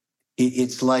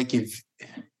 it's like if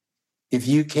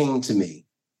you came to me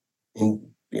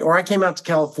or I came out to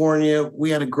California, we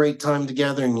had a great time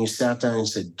together and you sat down and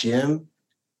said, Jim,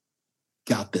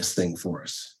 got this thing for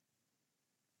us.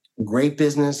 Great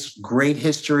business, great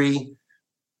history.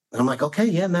 And I'm like, okay,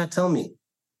 yeah, Matt, tell me.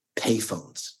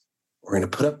 Payphones. We're going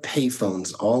to put up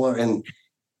payphones all over. And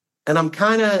I'm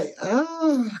kind of,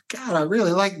 oh, God, I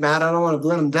really like Matt. I don't want to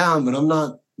let him down, but I'm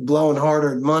not blowing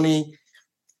hard-earned money.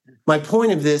 My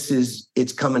point of this is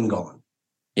it's come and gone.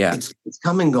 Yeah. It's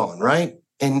come and gone, right?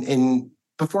 And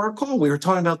before our call, we were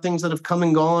talking about things that have come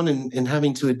and gone and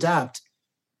having to adapt.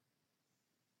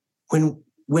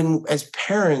 When as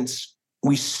parents,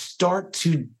 we start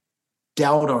to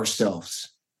doubt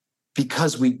ourselves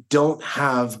because we don't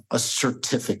have a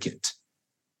certificate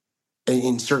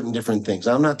in certain different things.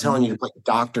 I'm not telling you to put a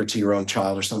doctor to your own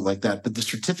child or something like that, but the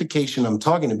certification I'm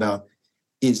talking about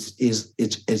is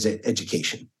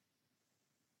education.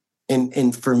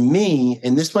 And for me,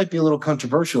 and this might be a little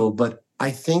controversial, but I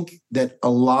think that a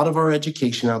lot of our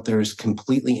education out there is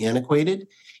completely antiquated.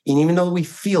 And even though we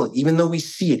feel it, even though we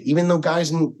see it, even though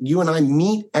guys and you and I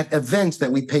meet at events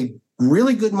that we pay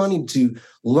really good money to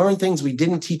learn things we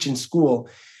didn't teach in school,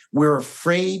 we're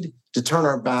afraid to turn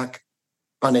our back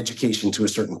on education to a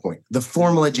certain point. The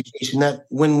formal education that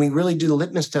when we really do the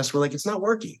litmus test, we're like, it's not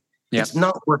working. Yep. It's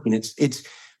not working. It's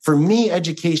for me,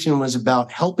 education was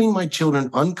about helping my children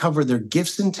uncover their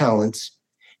gifts and talents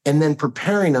and then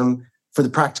preparing them for the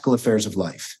practical affairs of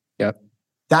life. Yep.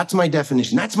 That's my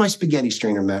definition. That's my spaghetti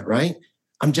strainer, Matt, right?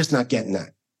 I'm just not getting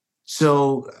that.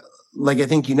 So, like I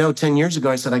think 10 years ago,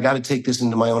 I said, I got to take this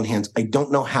into my own hands. I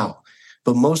don't know how,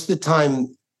 but most of the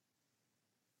time,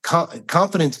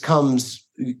 confidence comes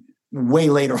way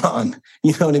later on.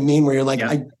 You know what I mean? Where you're like,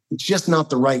 it's just not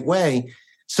the right way.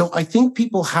 So I think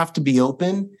people have to be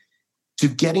open to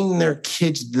getting their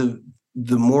kids the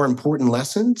more important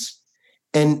lessons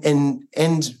and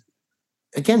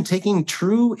again, taking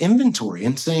true inventory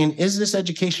and saying, is this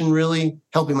education really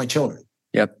helping my children?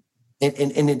 Yep.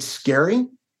 And it's scary,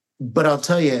 but I'll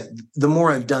tell you, the more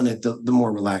I've done it, the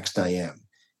more relaxed I am.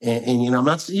 And I'm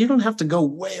not, you don't have to go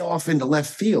way off into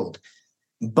left field,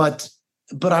 but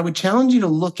I would challenge you to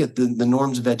look at the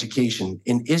norms of education.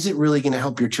 And is it really going to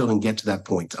help your children get to that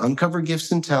point, to uncover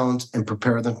gifts and talents and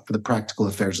prepare them for the practical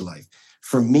affairs of life?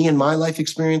 For me and my life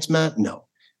experience, Matt, no.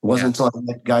 It wasn't until I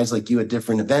met guys like you at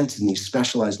different events and these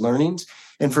specialized learnings.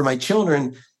 And for my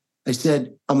children, I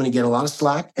said, I'm going to get a lot of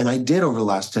slack. And I did over the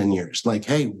last 10 years. Like,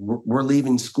 hey, we're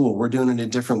leaving school. We're doing it a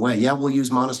different way. Yeah, we'll use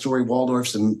Montessori,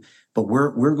 Waldorf, but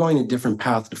we're going a different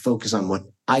path to focus on what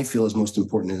I feel is most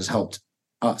important and has helped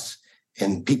us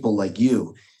and people like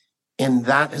you. And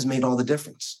that has made all the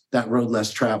difference, that road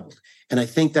less traveled. And I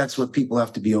think that's what people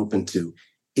have to be open to.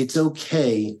 It's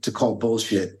okay to call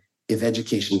bullshit if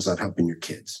education's not helping your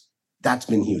kids. That's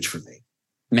been huge for me.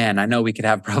 Man, I know we could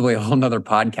have probably a whole nother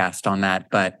podcast on that,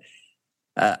 but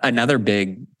another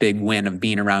big win of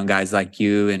being around guys like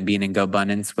you and being in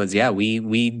GoBundance was,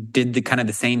 we did the kind of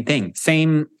the same thing,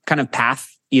 same kind of path,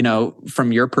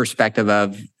 from your perspective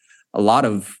of a lot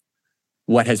of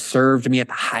what has served me at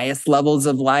the highest levels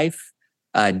of life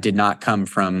did not come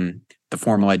from the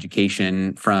formal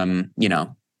education from,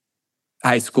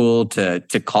 high school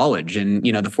to college. And,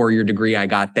 the 4-year degree I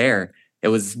got there, it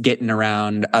was getting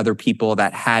around other people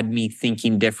that had me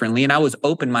thinking differently. And I was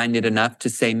open-minded enough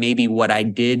to say maybe what I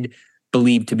did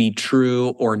believe to be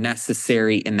true or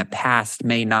necessary in the past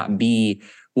may not be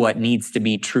what needs to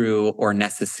be true or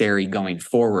necessary going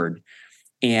forward.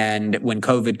 And when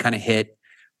COVID kind of hit,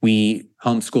 we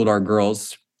homeschooled our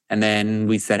girls. And then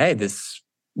we said, hey, this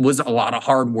was a lot of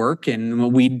hard work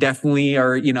and we definitely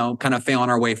are, kind of failing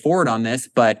our way forward on this,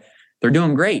 but they're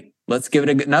doing great. Let's give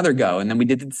it another go. And then we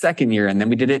did it the second year and then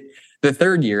we did it the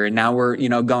third year. And now we're,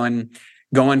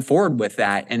 going forward with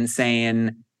that and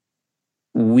saying,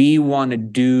 we want to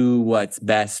do what's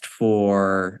best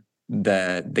for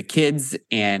the kids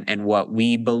and what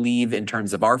we believe in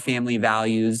terms of our family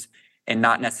values and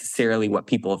not necessarily what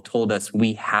people have told us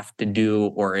we have to do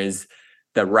or is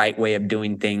the right way of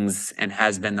doing things and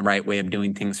has been the right way of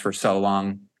doing things for so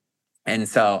long. And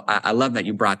so I love that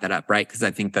you brought that up, right? Because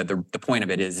I think that the point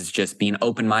of it is just being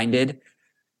open-minded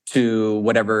to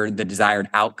whatever the desired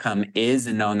outcome is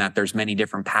and knowing that there's many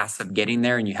different paths of getting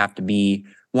there. And you have to be,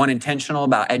 one, intentional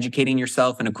about educating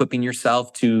yourself and equipping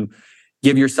yourself to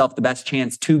give yourself the best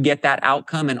chance to get that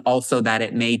outcome, and also that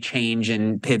it may change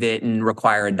and pivot and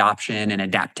require adoption and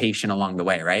adaptation along the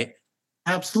way, right?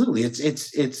 Absolutely.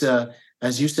 It's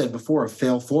as you said before, a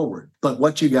fail forward. But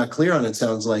what you got clear on, it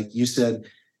sounds like you said,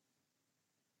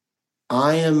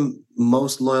 I am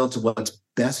most loyal to what's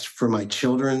best for my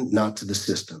children, not to the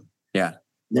system. Yeah.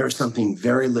 There's something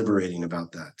very liberating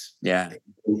about that. Yeah.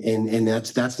 And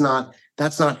that's not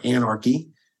anarchy.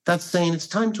 That's saying it's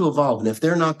time to evolve. And if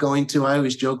they're not going to, I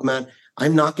always joke, Matt,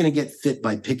 I'm not going to get fit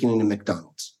by picking in a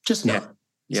McDonald's. Just not.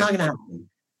 It's not going to happen.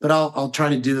 But I'll try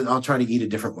to eat a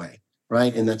different way.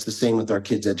 Right. And that's the same with our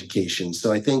kids' education.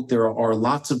 So I think there are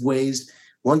lots of ways.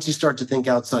 Once you start to think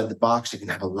outside the box, you can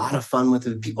have a lot of fun with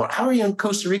it. People, how are you in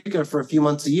Costa Rica for a few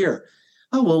months a year?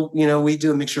 Oh, well, we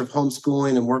do a mixture of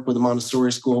homeschooling and work with a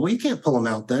Montessori school. Well, you can't pull them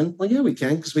out then. Well, yeah, we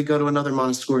can, because we go to another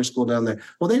Montessori school down there.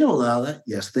 Well, they don't allow that.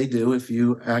 Yes, they do. If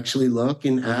you actually look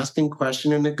and ask and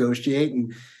question and negotiate,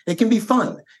 and it can be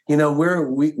fun. We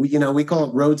call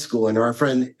it road schooling, or our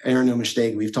friend Aaron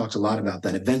Omisteg, we've talked a lot about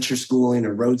that, adventure schooling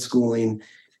or road schooling.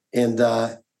 And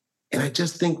I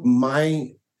just think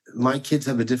my kids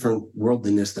have a different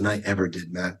worldliness than I ever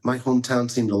did, Matt. My hometown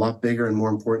seemed a lot bigger and more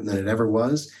important than it ever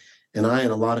was. And I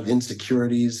had a lot of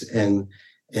insecurities and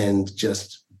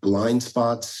just blind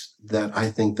spots that I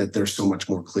think that they're so much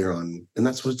more clear on. And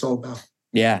that's what it's all about.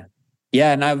 Yeah.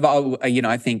 Yeah. And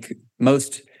I think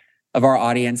most of our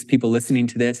audience, people listening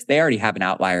to this, they already have an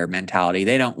outlier mentality.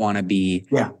 They don't want to be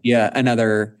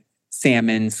another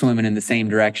salmon swimming in the same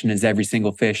direction as every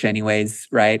single fish anyways,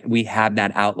 right? We have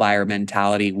that outlier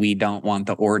mentality. We don't want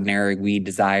the ordinary. We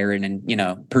desire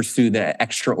and pursue the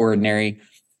extraordinary.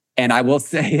 And I will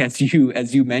say, as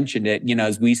you mentioned it,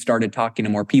 as we started talking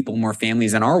to more people, more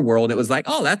families in our world, it was like,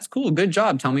 oh, that's cool. Good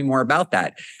job. Tell me more about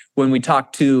that. When we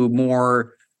talked to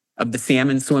more of the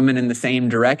salmon swimming in the same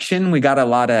direction, we got a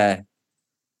lot of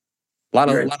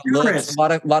looks,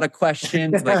 a lot of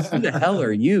questions. Like, who the hell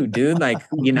are you, dude? Like,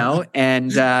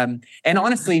 and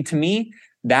honestly, to me,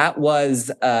 that was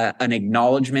an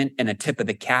acknowledgement and a tip of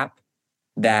the cap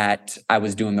that I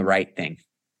was doing the right thing.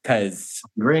 Because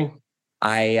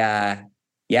I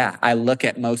look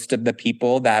at most of the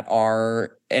people that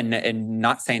are, and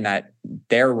not saying that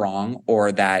they're wrong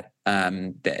or that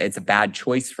it's a bad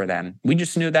choice for them. We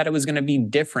just knew that it was going to be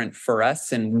different for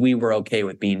us, and we were okay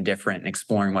with being different and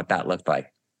exploring what that looked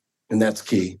like. And that's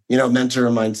key. A mentor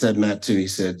of mine said, Matt too, he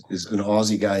said, is an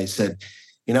Aussie guy. He said,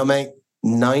 mate,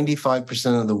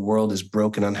 95% of the world is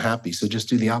broke and unhappy. So just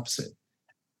do the opposite.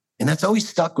 And that's always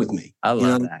stuck with me. I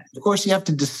love that. Of course, you have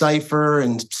to decipher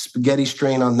and spaghetti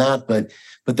strain on that, but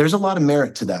there's a lot of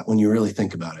merit to that when you really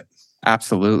think about it.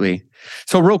 Absolutely.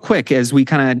 So real quick, as we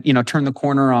kind of, turn the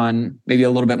corner on maybe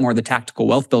a little bit more of the tactical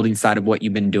wealth building side of what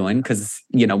you've been doing, because,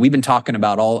 we've been talking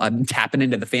about I'm tapping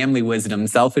into the family wisdom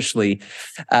selfishly.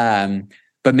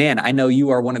 But man, I know you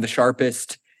are one of the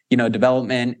sharpest,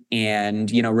 development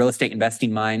and, real estate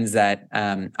investing minds that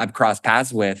I've crossed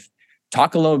paths with.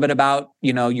 Talk a little bit about,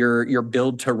 your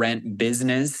build to rent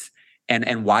business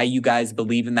and why you guys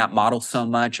believe in that model so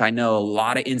much. I know a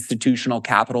lot of institutional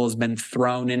capital has been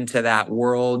thrown into that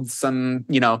world. Some,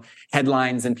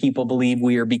 headlines and people believe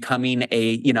we are becoming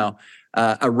a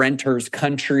renter's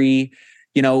country.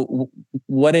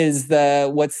 What's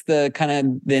the kind of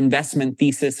the investment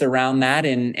thesis around that,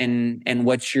 and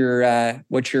what's your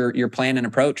plan and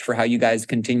approach for how you guys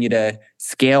continue to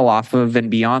scale off of and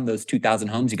beyond those 2,000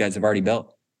 homes you guys have already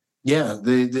built? Yeah,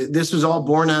 this was all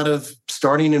born out of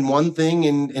starting in one thing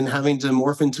and having to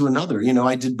morph into another.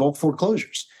 I did bulk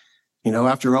foreclosures.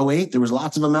 After 2008, there was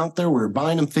lots of them out there. We were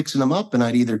buying them, fixing them up, and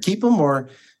I'd either keep them or,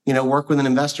 work with an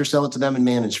investor, sell it to them, and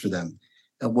manage for them.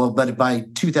 But by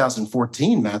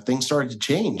 2014, Matt, things started to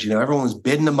change. Everyone was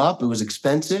bidding them up. It was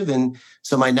expensive. And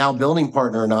so my now building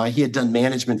partner and he had done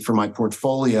management for my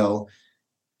portfolio.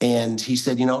 And he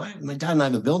said, my dad and I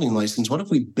have a building license. What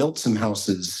if we built some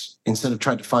houses instead of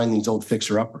trying to find these old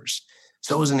fixer-uppers?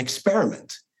 So it was an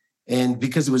experiment. And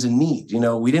because it was a need,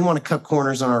 we didn't want to cut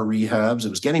corners on our rehabs. It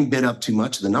was getting bid up too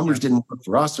much. The numbers didn't work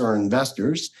for us or our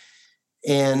investors.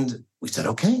 And we said,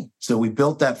 okay. So we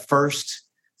built that first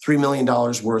 $3 million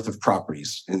worth of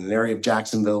properties in an area of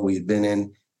Jacksonville we had been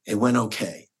in. It went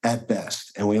okay at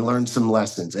best. And we learned some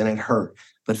lessons, and it hurt.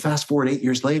 But fast forward 8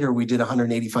 years later, we did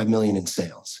 $185 million in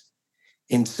sales.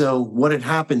 And so what had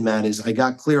happened, Matt, is I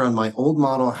got clear on my old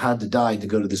model had to die to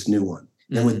go to this new one.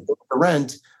 Mm-hmm. And with the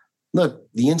rent, look,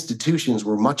 the institutions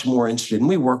were much more interested, and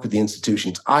we work with the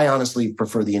institutions. I honestly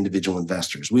prefer the individual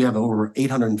investors. We have over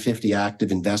 850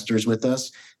 active investors with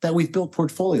us that we've built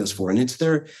portfolios for, and it's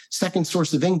their second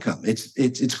source of income.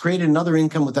 It's created another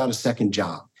income without a second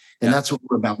job. And that's what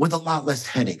we're about, with a lot less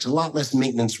headaches, a lot less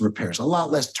maintenance repairs, a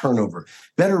lot less turnover,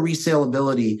 better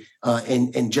resaleability,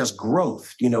 and just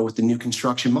growth, with the new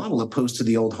construction model opposed to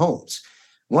the old homes.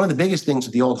 One of the biggest things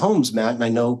with the old homes, Matt, and I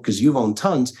know because you've owned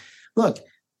tons, look,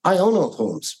 I own old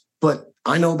homes, but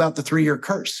I know about the 3-year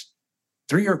curse.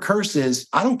 3-year curse is,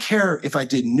 I don't care if I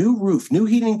did new roof, new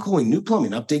heating and cooling, new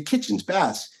plumbing, update kitchens,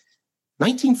 baths,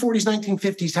 1940s,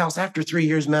 1950s house after 3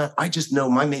 years, Matt, I just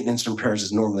know my maintenance and repairs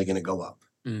is normally going to go up.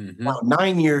 Now,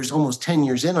 9 years, almost 10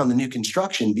 years in on the new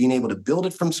construction, being able to build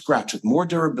it from scratch with more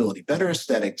durability, better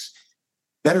aesthetics,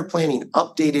 better planning,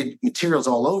 updated materials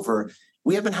all over,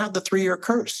 we haven't had the 3-year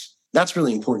curse. That's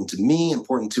really important to me,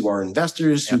 important to our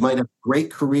investors who might have a great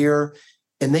career,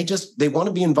 and they want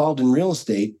to be involved in real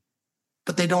estate,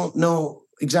 but they don't know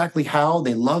exactly how.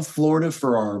 They love Florida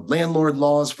for our landlord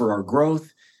laws, for our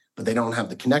growth, but they don't have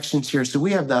the connections here. So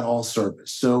we have that all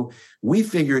service. So we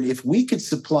figured if we could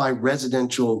supply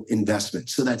residential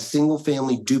investments, so that single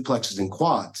family duplexes and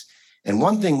quads, and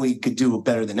one thing we could do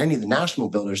better than any of the national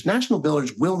builders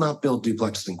will not build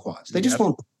duplexes and quads. They just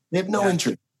won't. They have no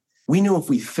interest. We knew if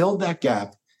we filled that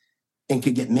gap and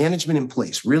could get management in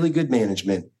place, really good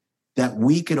management, that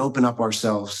we could open up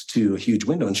ourselves to a huge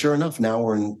window. And sure enough, now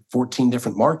we're in 14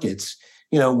 different markets,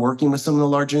 working with some of the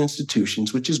larger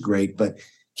institutions, which is great. But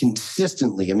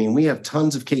consistently, I mean, we have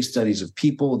tons of case studies of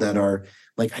people that are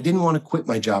like, I didn't want to quit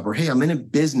my job, or, hey, I'm in a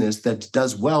business that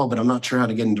does well, but I'm not sure how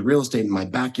to get into real estate, and my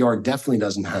backyard definitely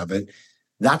doesn't have it.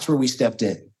 That's where we stepped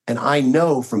in. And I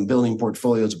know from building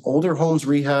portfolios of older homes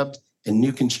rehabbed and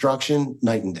new construction,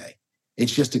 night and day.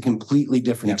 It's just a completely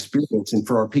different experience. And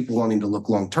for our people wanting to look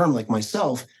long-term like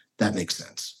myself, that makes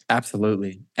sense.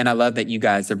 Absolutely. And I love that you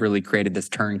guys have really created this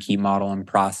turnkey model and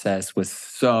process with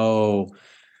so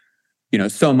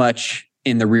much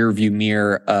in the rearview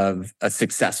mirror of a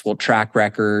successful track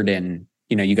record. And,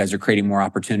 you guys are creating more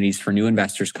opportunities for new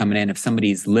investors coming in. If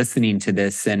somebody's listening to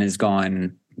this and is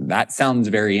going, that sounds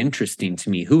very interesting to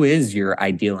me. Who is your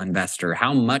ideal investor?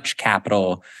 How much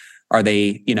capital are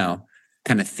they,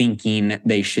 kind of thinking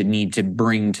they should need to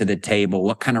bring to the table?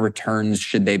 What kind of returns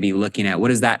should they be looking at? What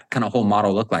does that kind of whole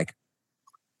model look like?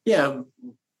 Yeah.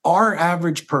 Our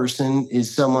average person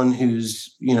is someone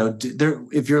who's,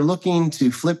 if you're looking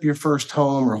to flip your first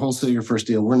home or wholesale your first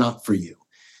deal, we're not for you.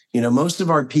 Most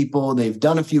of our people, they've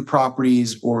done a few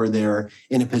properties, or they're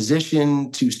in a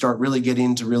position to start really getting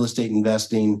into real estate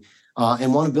investing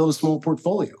and want to build a small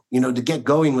portfolio. To get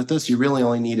going with this, you really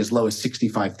only need as low as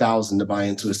 $65,000 to buy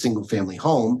into a single family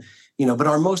home. But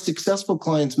our most successful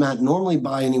clients, Matt, normally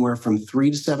buy anywhere from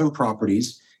 3 to 7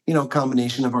 properties, a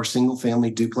combination of our single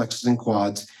family duplexes and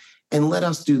quads, and let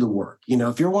us do the work.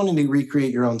 If you're wanting to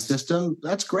recreate your own system,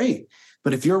 that's great.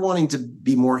 But if you're wanting to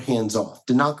be more hands-off,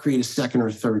 to not create a second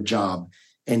or third job,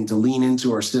 and to lean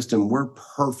into our system, we're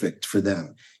perfect for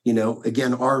them.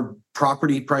 Again, our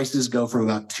property prices go from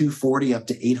about $240,000 up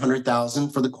to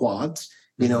 $800,000 for the quads,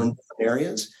 in different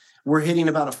areas. We're hitting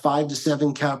about a 5 to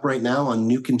 7 cap right now on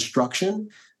new construction,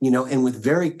 and with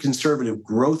very conservative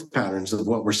growth patterns of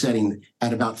what we're setting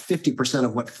at about 50%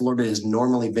 of what Florida has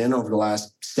normally been over the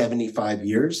last 75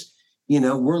 years.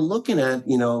 We're looking at,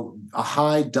 a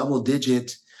high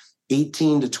double-digit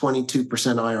 18 to 22%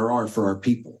 IRR for our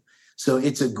people. So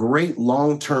it's a great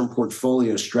long-term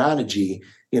portfolio strategy.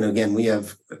 Again, we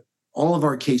have all of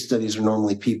our case studies are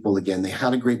normally people, again, they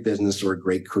had a great business or a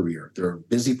great career. They're a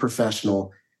busy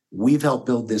professional. We've helped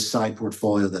build this side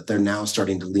portfolio that they're now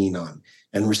starting to lean on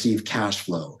and receive cash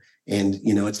flow. And,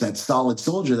 it's that solid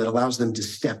soldier that allows them to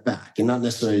step back and not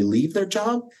necessarily leave their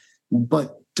job,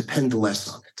 but depend less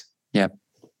on it. Yep.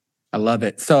 I love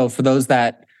it. So for those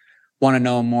that want to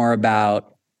know more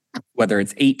about whether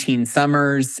it's 18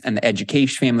 Summers and the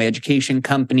family education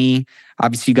company,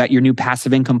 obviously you got your new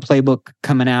passive income playbook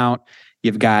coming out.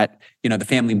 You've got, the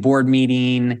family board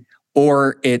meeting,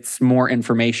 or it's more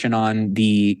information on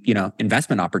the,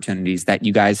 investment opportunities that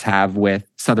you guys have with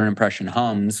Southern Impression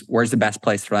Homes. Where's the best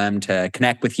place for them to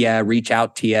connect with you, reach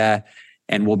out to you?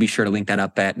 And we'll be sure to link that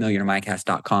up at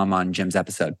millionaireMindcast.com on Jim's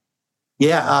episode.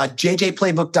 Yeah,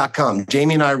 jjplaybook.com.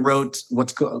 Jamie and I wrote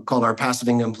what's called our passive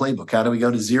income playbook. How do we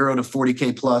go to 0 to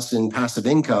 40K plus in passive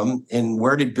income? And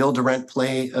where did build to rent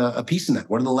play a piece in that?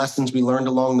 What are the lessons we learned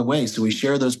along the way? So we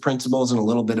share those principles and a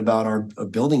little bit about our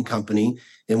building company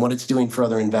and what it's doing for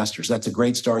other investors. That's a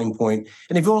great starting point.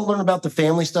 And if you want to learn about the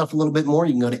family stuff a little bit more,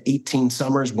 you can go to 18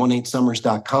 Summers,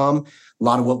 18summers.com. A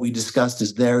lot of what we discussed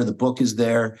is there. The book is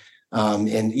there.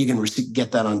 And you can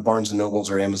get that on Barnes & Nobles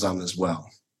or Amazon as well.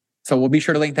 So we'll be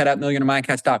sure to link that up,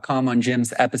 millionaireMindcast.com on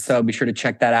Jim's episode. Be sure to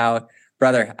check that out.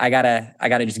 Brother, I gotta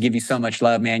just give you so much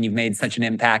love, man. You've made such an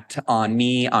impact on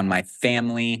me, on my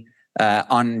family,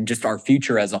 on just our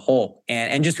future as a whole,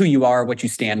 and just who you are, what you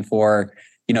stand for,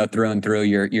 through and through.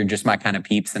 You're just my kind of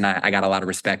peeps, and I got a lot of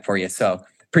respect for you. So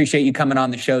appreciate you coming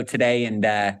on the show today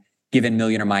and giving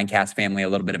Millionaire Mindcast family a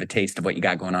little bit of a taste of what you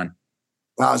got going on.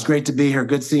 Wow, it's great to be here.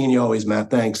 Good seeing you always, Matt.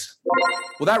 Thanks.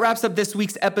 Well, that wraps up this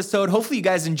week's episode. Hopefully you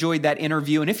guys enjoyed that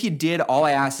interview. And if you did, all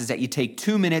I ask is that you take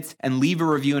 2 minutes and leave a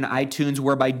review in iTunes,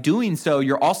 where by doing so,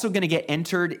 you're also going to get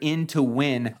entered in to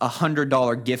win a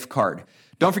 $100 gift card.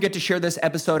 Don't forget to share this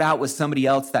episode out with somebody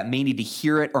else that may need to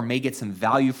hear it or may get some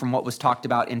value from what was talked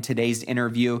about in today's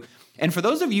interview. And for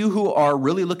those of you who are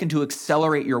really looking to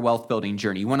accelerate your wealth building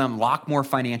journey, you want to unlock more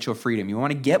financial freedom, you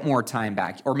want to get more time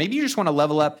back, or maybe you just want to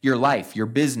level up your life, your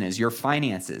business, your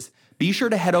finances, be sure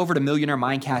to head over to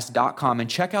MillionaireMindcast.com and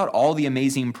check out all the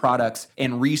amazing products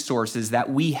and resources that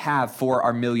we have for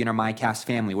our Millionaire Mindcast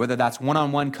family, whether that's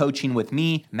one-on-one coaching with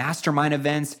me, mastermind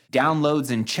events, downloads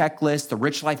and checklists, the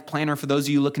Rich Life Planner for those of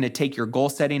you looking to take your goal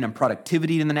setting and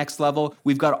productivity to the next level.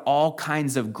 We've got all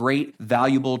kinds of great,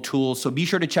 valuable tools. So be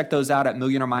sure to check those out at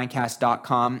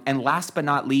MillionaireMindcast.com. And last but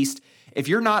not least, if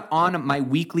you're not on my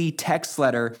weekly text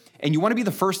letter and you want to be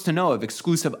the first to know of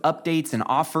exclusive updates and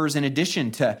offers in addition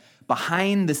to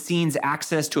behind the scenes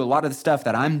access to a lot of the stuff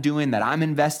that I'm doing, that I'm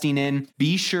investing in,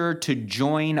 be sure to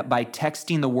join by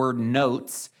texting the word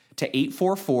notes to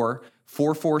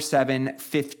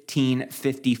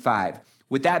 844-447-1555.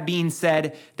 With that being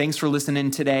said, thanks for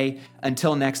listening today.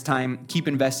 Until next time, keep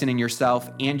investing in yourself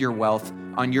and your wealth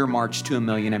on your march to $1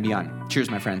 million and beyond. Cheers,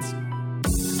 my friends.